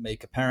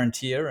make apparent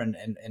here and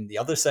in the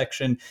other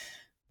section,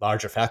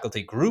 larger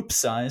faculty group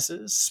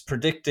sizes,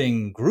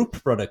 predicting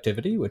group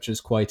productivity, which is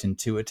quite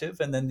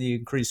intuitive. And then the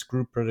increased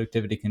group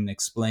productivity can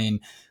explain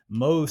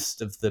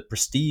most of the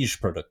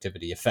prestige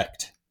productivity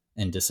effect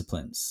in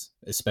disciplines,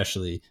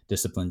 especially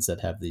disciplines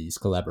that have these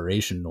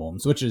collaboration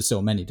norms, which is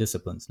so many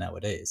disciplines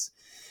nowadays.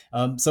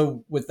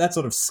 So with that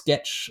sort of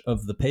sketch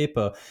of the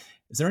paper,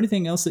 is there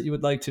anything else that you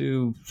would like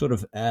to sort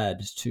of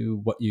add to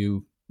what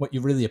you what you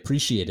really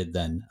appreciated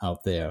then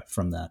out there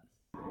from that?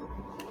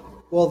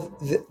 Well,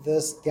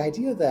 the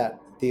idea that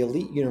the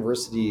elite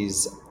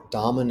universities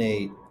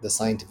dominate the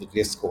scientific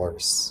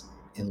discourse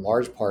in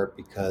large part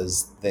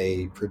because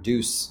they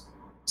produce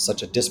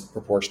such a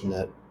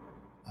disproportionate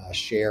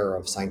share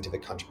of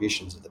scientific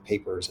contributions of the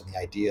papers and the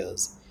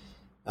ideas.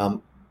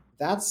 Um,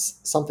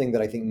 that's something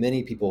that I think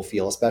many people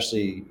feel,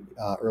 especially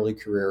early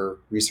career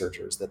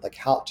researchers, that like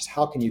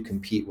how can you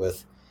compete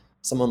with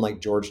someone like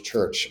George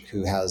Church,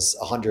 who has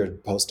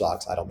 100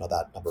 postdocs? I don't know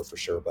that number for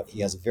sure, but he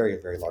has a very,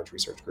 very large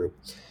research group.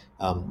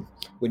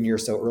 When you're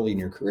so early in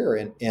your career,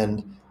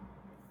 and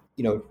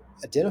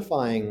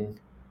identifying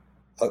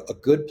a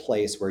good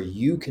place where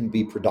you can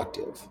be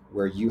productive,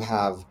 where you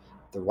have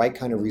the right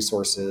kind of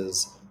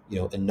resources,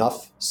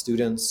 enough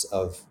students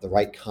of the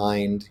right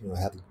kind,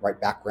 have the right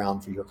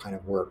background for your kind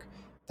of work.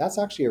 That's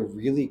actually a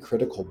really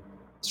critical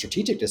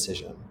strategic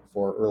decision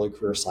for early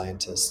career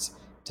scientists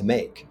to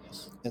make.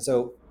 And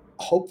so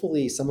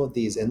hopefully some of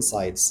these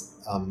insights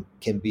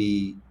can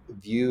be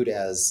viewed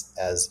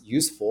as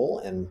useful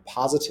and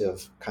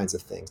positive kinds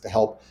of things to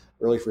help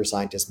early career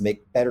scientists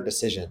make better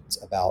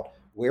decisions about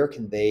where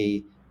can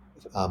they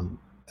um,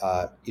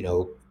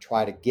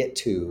 try to get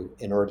to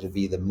in order to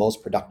be the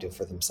most productive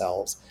for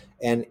themselves.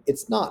 And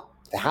it's not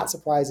that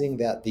surprising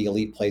that the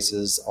elite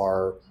places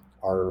are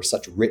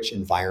such rich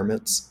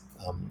environments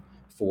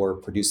for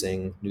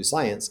producing new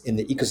science. In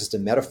the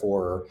ecosystem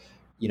metaphor,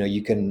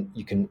 you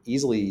can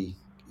easily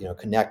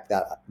connect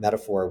that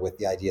metaphor with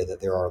the idea that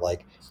there are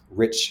like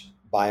rich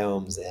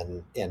biomes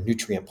and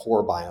nutrient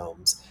poor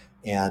biomes.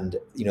 And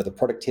the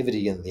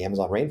productivity in the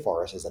Amazon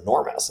rainforest is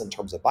enormous in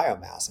terms of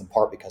biomass, in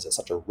part because it's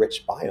such a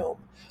rich biome.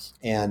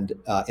 And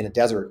in a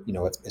desert,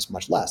 it's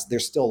much less.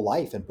 There's still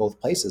life in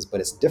both places, but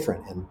it's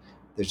different. And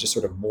there's just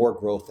sort of more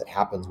growth that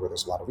happens where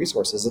there's a lot of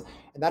resources.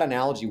 And that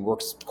analogy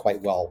works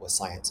quite well with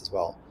science as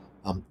well.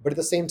 But at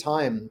the same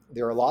time,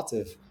 there are lots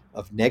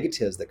of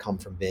negatives that come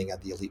from being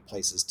at the elite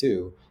places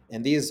too.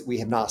 And these we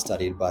have not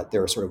studied, but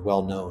they're sort of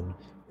well known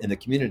in the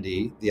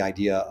community. The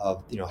idea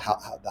of how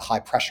the high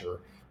pressure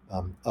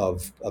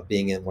of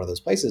being in one of those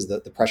places,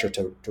 the pressure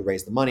to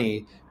raise the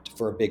money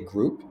for a big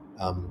group.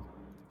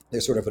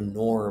 There's sort of a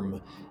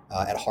norm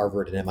at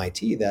Harvard and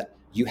MIT that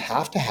you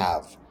have to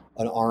have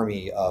an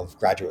army of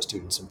graduate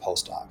students and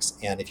postdocs.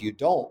 And if you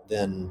don't,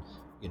 then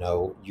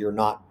you're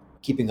not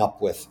keeping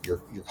up with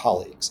your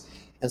colleagues.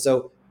 And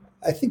so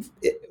I think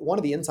one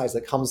of the insights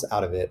that comes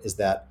out of it is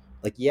that,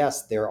 like,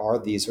 yes, there are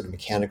these sort of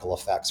mechanical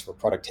effects for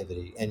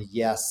productivity. And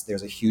yes,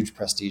 there's a huge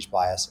prestige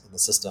bias in the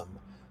system.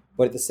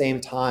 But at the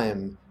same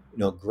time,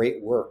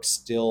 great work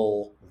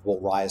still will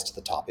rise to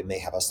the top. It may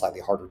have a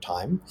slightly harder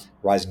time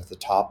rising to the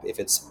top if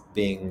it's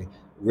being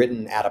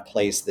written at a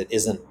place that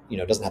doesn't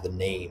have the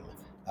name,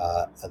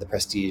 the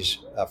prestige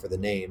for the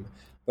name.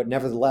 But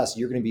nevertheless,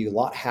 you're going to be a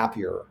lot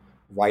happier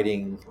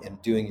writing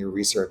and doing your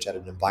research at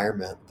an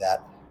environment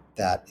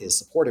that is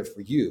supportive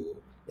for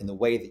you in the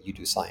way that you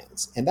do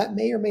science. And that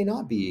may or may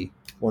not be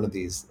one of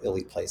these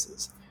elite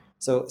places.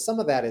 So some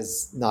of that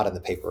is not in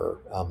the paper,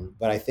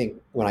 but I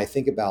think when I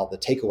think about the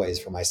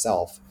takeaways for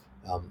myself,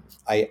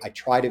 I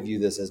try to view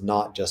this as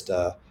not just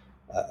a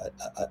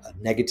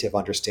negative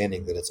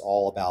understanding that it's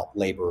all about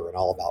labor and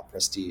all about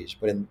prestige,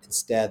 but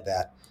instead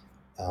that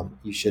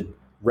you should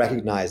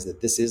recognize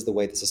that this is the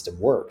way the system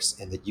works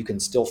and that you can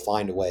still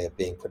find a way of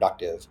being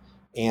productive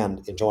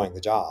and enjoying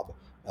the job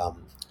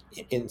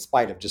in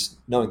spite of just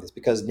knowing this,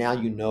 because now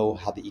you know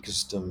how the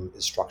ecosystem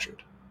is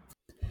structured.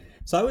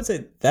 So I would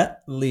say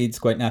that leads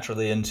quite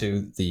naturally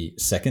into the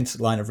second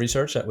line of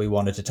research that we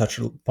wanted to touch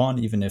upon,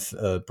 even if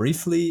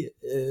briefly,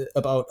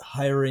 about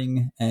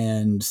hiring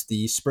and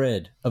the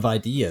spread of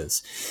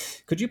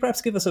ideas. Could you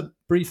perhaps give us a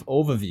brief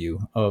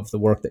overview of the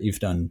work that you've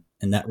done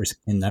in that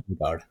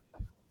regard?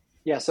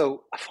 Yeah,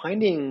 so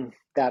finding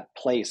that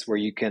place where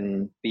you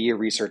can be a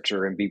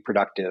researcher and be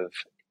productive,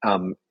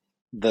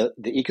 the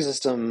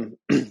ecosystem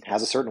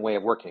has a certain way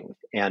of working,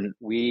 and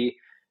we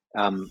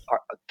are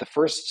the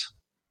first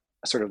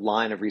sort of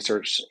line of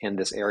research in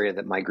this area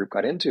that my group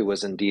got into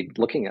was indeed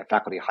looking at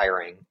faculty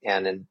hiring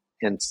and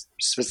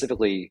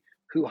specifically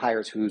who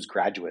hires whose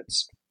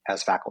graduates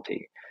as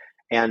faculty,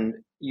 and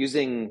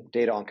using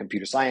data on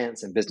computer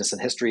science and business and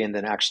history. And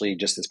then actually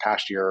just this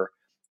past year,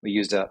 we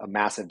used a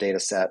massive data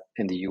set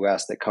in the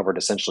US that covered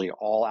essentially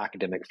all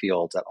academic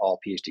fields at all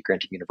PhD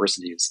granting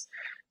universities.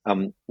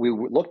 We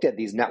looked at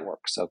these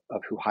networks of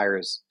who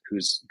hires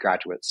whose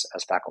graduates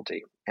as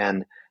faculty,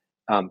 and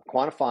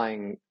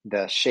quantifying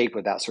the shape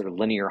of that sort of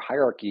linear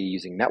hierarchy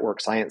using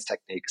network science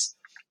techniques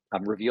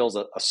reveals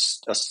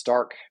a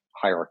stark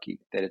hierarchy,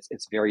 that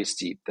it's very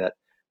steep, that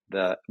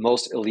the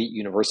most elite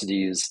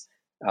universities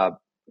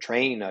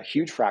train a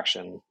huge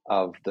fraction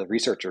of the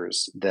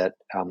researchers that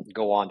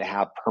go on to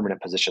have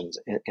permanent positions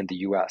in the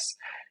US.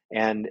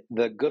 And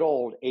the good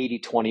old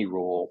 80-20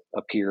 rule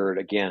appeared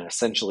again,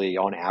 essentially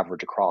on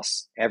average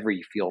across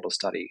every field of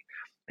study,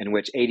 in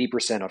which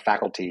 80% of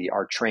faculty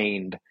are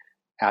trained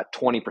at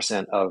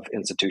 20% of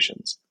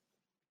institutions.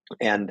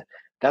 And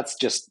that's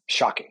just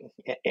shocking.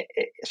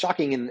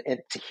 Shocking and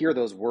to hear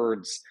those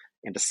words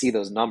and to see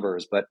those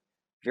numbers, but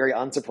very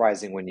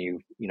unsurprising when you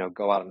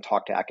go out and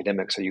talk to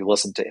academics or you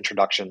listen to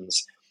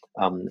introductions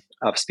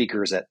of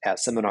speakers at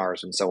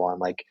seminars and so on.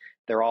 Like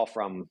they're all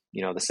from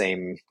the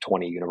same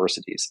 20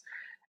 universities,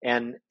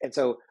 and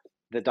so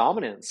the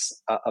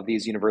dominance of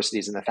these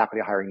universities in the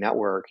faculty hiring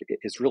network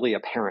is really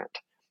apparent.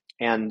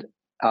 And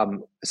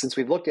since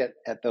we've looked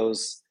at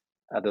those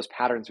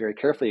patterns very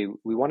carefully,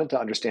 we wanted to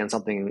understand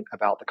something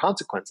about the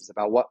consequences,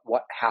 about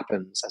what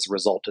happens as a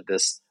result of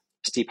this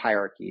steep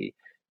hierarchy,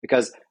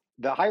 because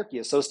the hierarchy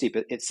is so steep,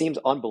 it seems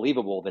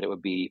unbelievable that it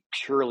would be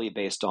purely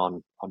based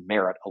on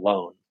merit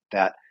alone,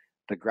 that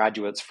the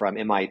graduates from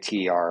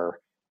MIT are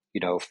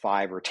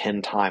 5 or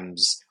 10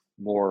 times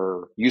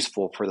more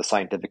useful for the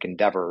scientific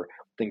endeavor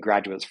than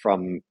graduates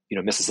from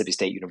Mississippi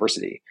State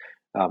University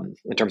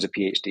in terms of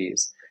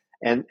PhDs.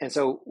 And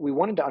so we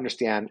wanted to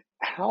understand,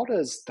 how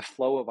does the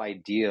flow of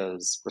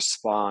ideas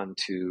respond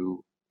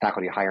to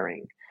faculty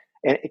hiring?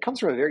 And it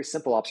comes from a very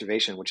simple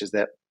observation, which is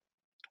that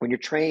when you're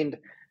trained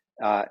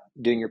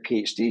doing your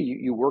PhD,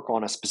 you work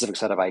on a specific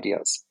set of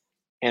ideas.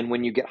 And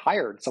when you get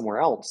hired somewhere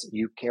else,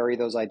 you carry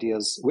those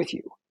ideas with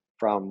you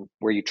from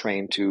where you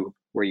train to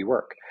where you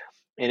work.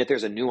 And if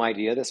there's a new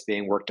idea that's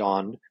being worked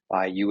on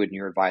by you and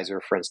your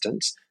advisor, for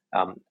instance,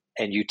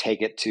 and you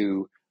take it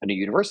to a new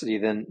university,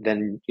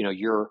 then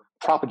you're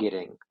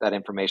propagating that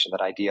information,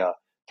 that idea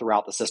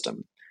throughout the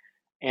system.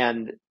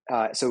 And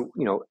so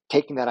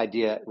taking that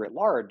idea writ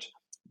large,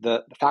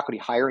 the faculty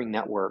hiring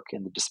network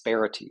and the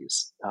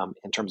disparities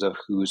in terms of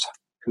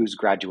whose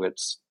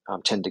graduates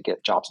tend to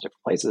get jobs at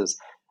different places,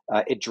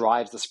 it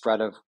drives the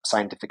spread of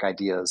scientific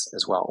ideas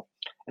as well.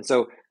 And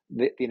so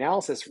the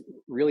analysis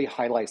really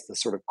highlights the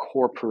sort of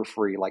core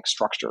periphery-like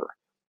structure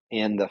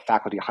in the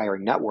faculty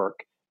hiring network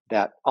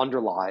that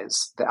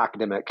underlies the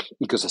academic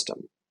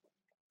ecosystem,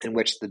 in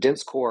which the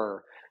dense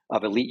core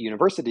of elite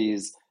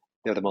universities,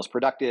 they're the most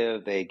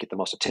productive, they get the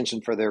most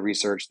attention for their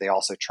research, they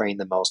also train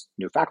the most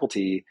new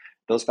faculty.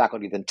 Those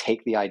faculty then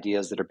take the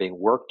ideas that are being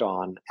worked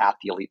on at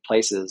the elite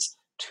places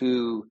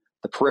to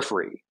the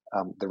periphery,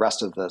 the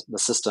rest of the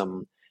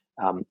system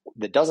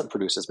that doesn't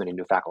produce as many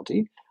new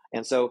faculty.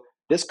 And so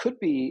this could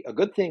be a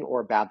good thing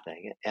or a bad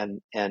thing.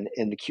 And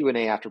in the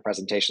Q&A after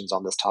presentations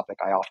on this topic,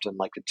 I often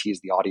like to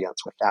tease the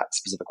audience with that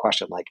specific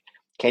question, like,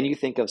 can you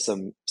think of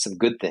some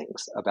good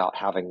things about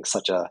having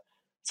such a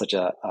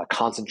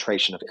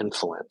concentration of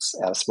influence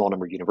at a small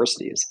number of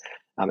universities?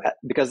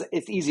 Because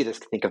it's easy to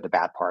think of the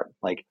bad part,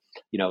 like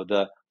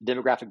the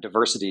demographic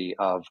diversity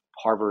of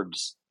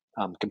Harvard's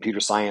computer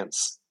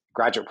science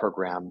graduate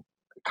program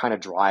kind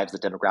of drives the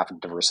demographic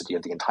diversity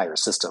of the entire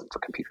system for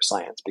computer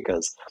science,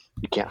 because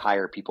you can't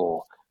hire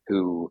people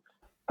who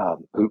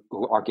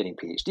aren't getting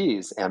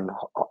PhDs, and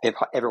if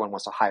everyone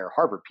wants to hire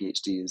Harvard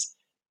PhDs,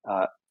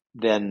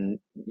 then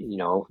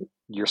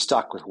you're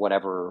stuck with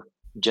whatever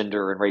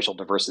gender and racial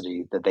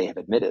diversity that they have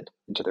admitted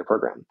into their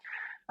program.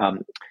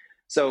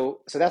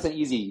 So that's an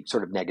easy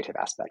sort of negative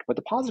aspect. But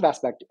the positive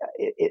aspect,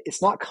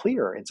 it's not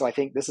clear. And so I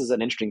think this is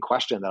an interesting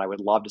question that I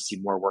would love to see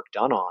more work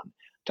done on,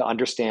 to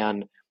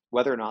understand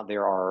whether or not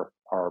there are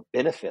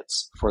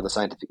benefits for the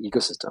scientific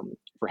ecosystem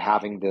for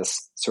having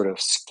this sort of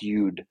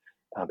skewed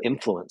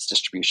influence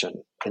distribution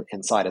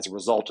inside as a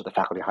result of the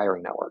faculty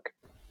hiring network.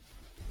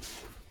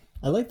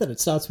 I like that it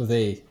starts with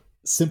a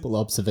simple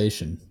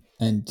observation,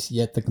 and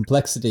yet the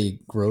complexity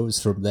grows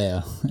from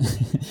there.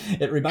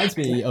 It reminds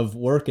me of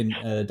work in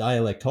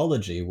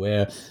dialectology,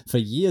 where for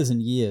years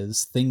and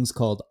years, things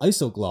called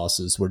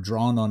isoglosses were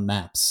drawn on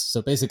maps.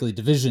 So basically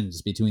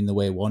divisions between the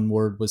way one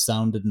word was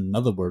sounded and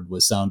another word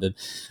was sounded,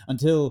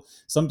 until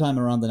sometime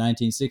around the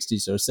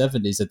 1960s or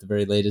 70s, at the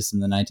very latest in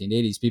the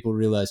 1980s, people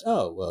realized,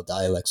 oh, well,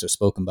 dialects are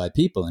spoken by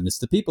people, and it's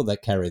the people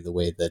that carry the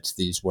way that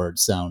these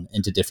words sound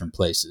into different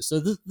places. So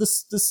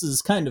this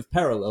is kind of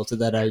parallel to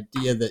that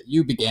idea that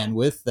you began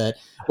with, that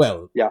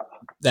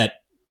that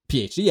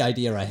PhD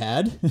idea I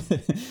had,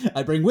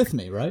 I bring with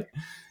me, right?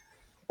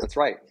 That's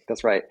right.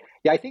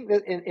 Yeah, I think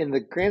that in the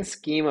grand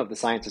scheme of the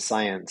science of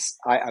science,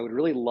 I would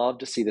really love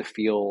to see the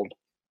field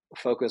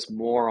focus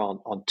more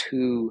on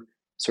two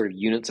sort of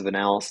units of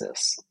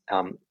analysis,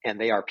 and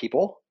they are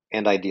people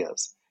and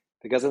ideas.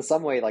 Because in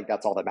some way, like,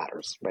 that's all that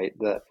matters, right?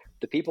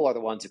 The people are the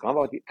ones who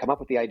come up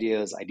with the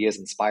ideas. Ideas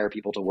inspire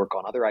people to work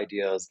on other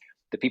ideas.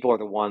 The people are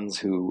the ones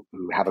who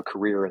have a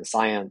career in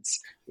science.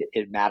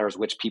 It matters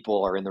which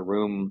people are in the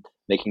room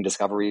making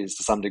discoveries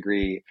to some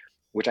degree.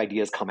 Which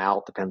ideas come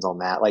out depends on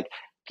that. Like,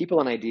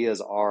 people and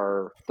ideas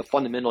are the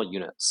fundamental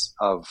units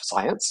of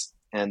science,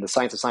 and the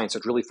science of science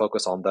should really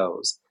focus on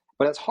those.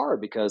 But it's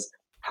hard, because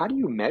how do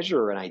you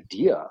measure an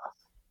idea?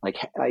 Like,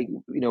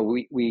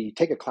 we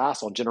take a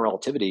class on general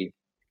relativity,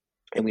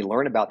 and we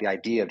learn about the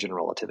idea of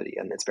general relativity,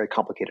 and it's very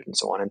complicated and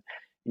so on. And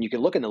you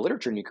can look in the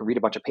literature and you can read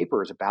a bunch of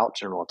papers about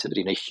general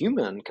relativity, and a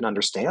human can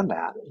understand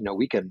that.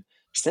 We can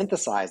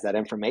synthesize that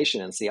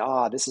information and see,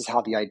 this is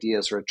how the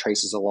idea sort of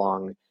traces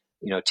along,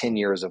 10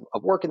 years of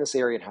work in this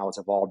area and how it's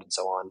evolved and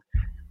so on.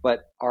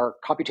 But our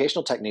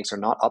computational techniques are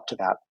not up to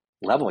that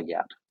level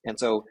yet. And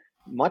so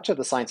much of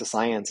the science of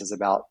science is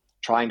about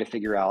trying to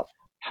figure out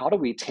how do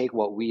we take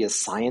what we as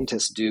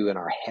scientists do in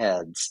our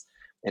heads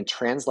and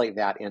translate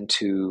that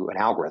into an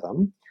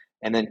algorithm,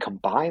 and then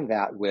combine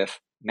that with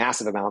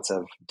massive amounts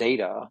of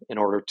data in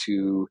order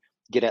to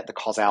get at the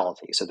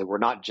causality, so that we're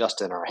not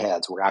just in our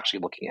heads, we're actually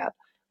looking at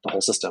the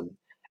whole system.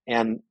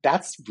 And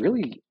that's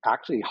really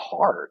actually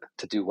hard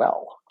to do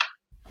well.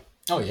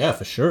 Oh yeah,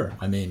 for sure.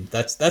 I mean,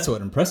 that's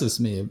what impresses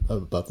me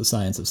about the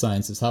science of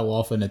science, is how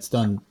often it's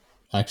done,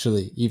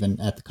 actually, even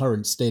at the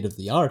current state of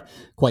the art,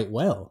 quite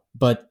well.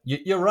 But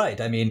you're right.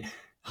 I mean,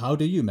 how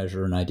do you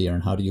measure an idea,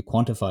 and how do you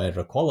quantify it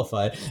or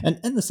qualify it?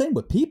 And the same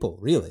with people,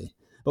 really.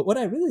 But what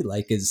I really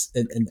like is,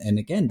 and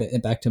again,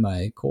 back to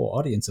my core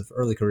audience of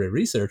early career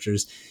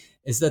researchers,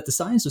 is that the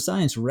science of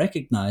science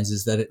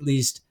recognizes that at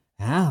least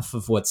half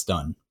of what's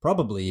done,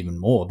 probably even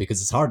more,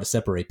 because it's hard to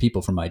separate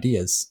people from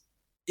ideas,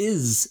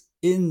 is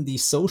in the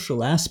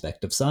social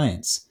aspect of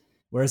science.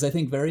 Whereas I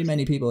think very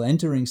many people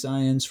entering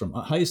science from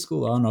high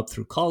school on up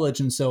through college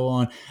and so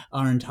on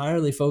are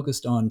entirely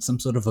focused on some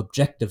sort of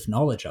objective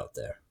knowledge out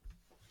there.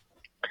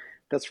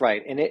 That's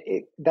right. And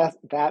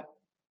that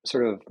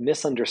sort of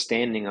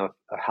misunderstanding of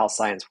how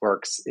science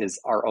works is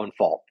our own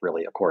fault,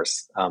 really, of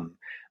course.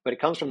 But it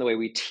comes from the way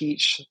we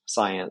teach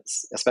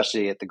science,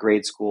 especially at the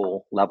grade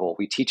school level.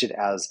 We teach it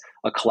as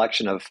a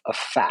collection of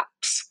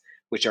facts,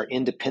 which are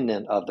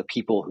independent of the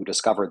people who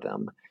discovered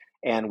them.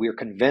 And we're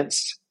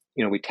convinced,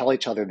 we tell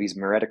each other these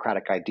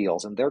meritocratic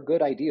ideals, and they're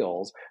good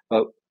ideals,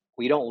 but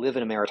we don't live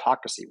in a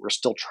meritocracy. We're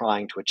still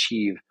trying to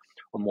achieve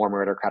a more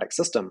meritocratic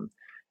system.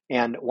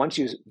 And once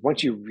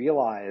you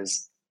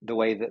realize the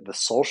way that the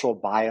social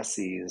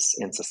biases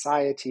in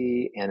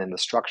society and in the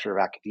structure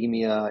of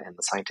academia and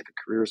the scientific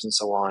careers and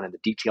so on, and the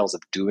details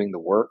of doing the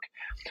work,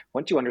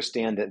 once you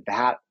understand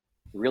that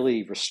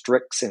really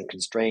restricts and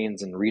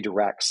constrains and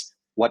redirects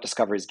what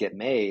discoveries get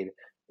made,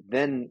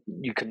 then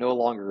you can no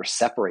longer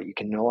separate. You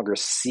can no longer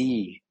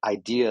see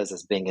ideas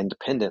as being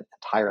independent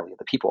entirely of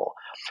the people.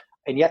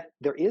 And yet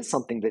there is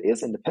something that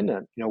is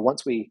independent.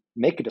 Once we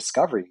make a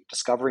discovery,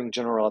 discovering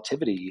general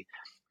relativity,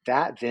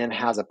 that then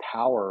has a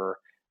power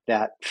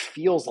that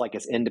feels like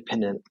it's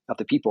independent of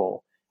the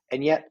people.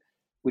 And yet,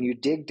 when you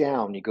dig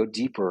down, you go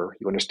deeper,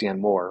 you understand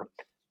more.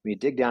 When you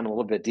dig down a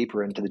little bit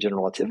deeper into the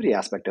general relativity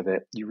aspect of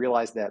it, you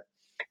realize that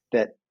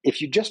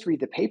if you just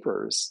read the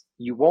papers,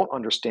 you won't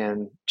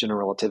understand general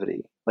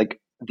relativity. Like,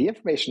 the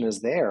information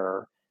is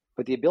there,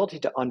 but the ability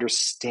to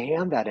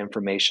understand that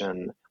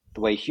information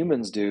the way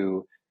humans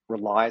do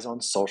relies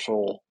on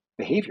social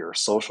behavior,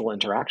 social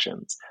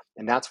interactions.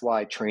 And that's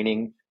why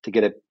training to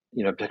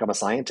become a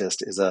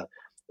scientist is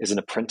an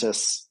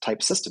apprentice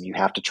type system. You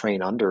have to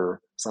train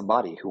under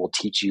somebody who will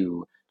teach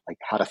you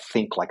how to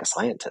think like a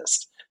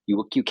scientist.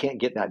 You can't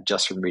get that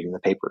just from reading the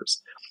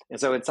papers. And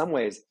so in some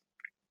ways,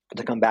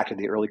 to come back to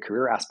the early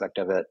career aspect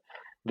of it,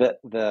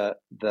 the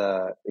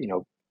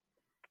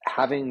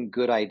having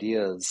good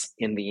ideas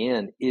in the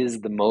end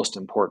is the most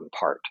important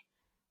part.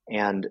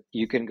 And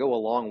you can go a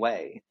long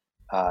way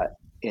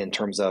in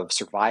terms of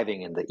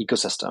surviving in the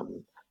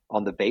ecosystem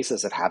on the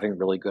basis of having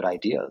really good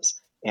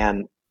ideas.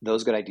 And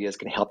those good ideas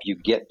can help you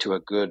get to a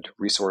good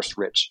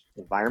resource-rich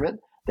environment.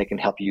 They can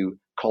help you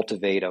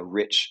cultivate a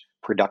rich,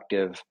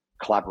 productive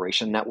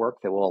collaboration network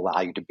that will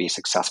allow you to be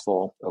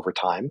successful over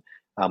time.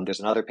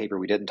 There's another paper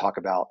we didn't talk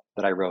about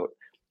that I wrote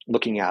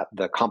looking at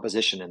the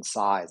composition and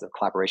size of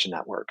collaboration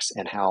networks,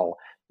 and how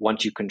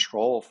once you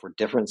control for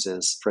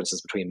differences, for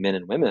instance, between men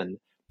and women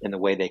in the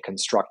way they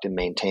construct and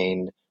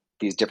maintain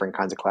these different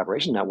kinds of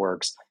collaboration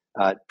networks,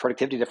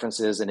 productivity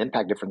differences and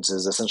impact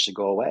differences essentially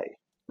go away,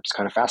 which is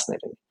kind of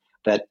fascinating.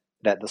 That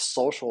the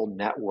social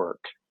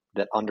network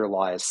that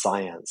underlies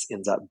science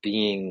ends up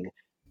being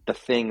the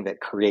thing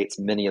that creates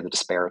many of the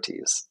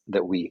disparities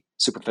that we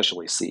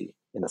superficially see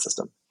in the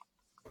system.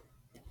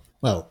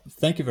 Well,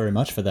 thank you very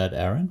much for that,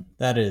 Aaron.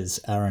 That is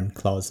Aaron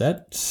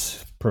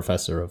Clauset,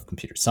 professor of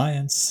computer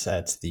science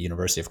at the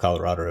University of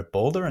Colorado at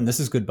Boulder. And this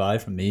is goodbye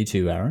from me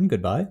to Aaron.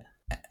 Goodbye.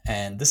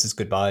 And this is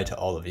goodbye to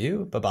all of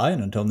you. Bye-bye.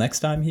 And until next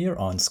time here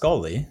on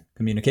Scholarly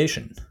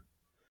Communication.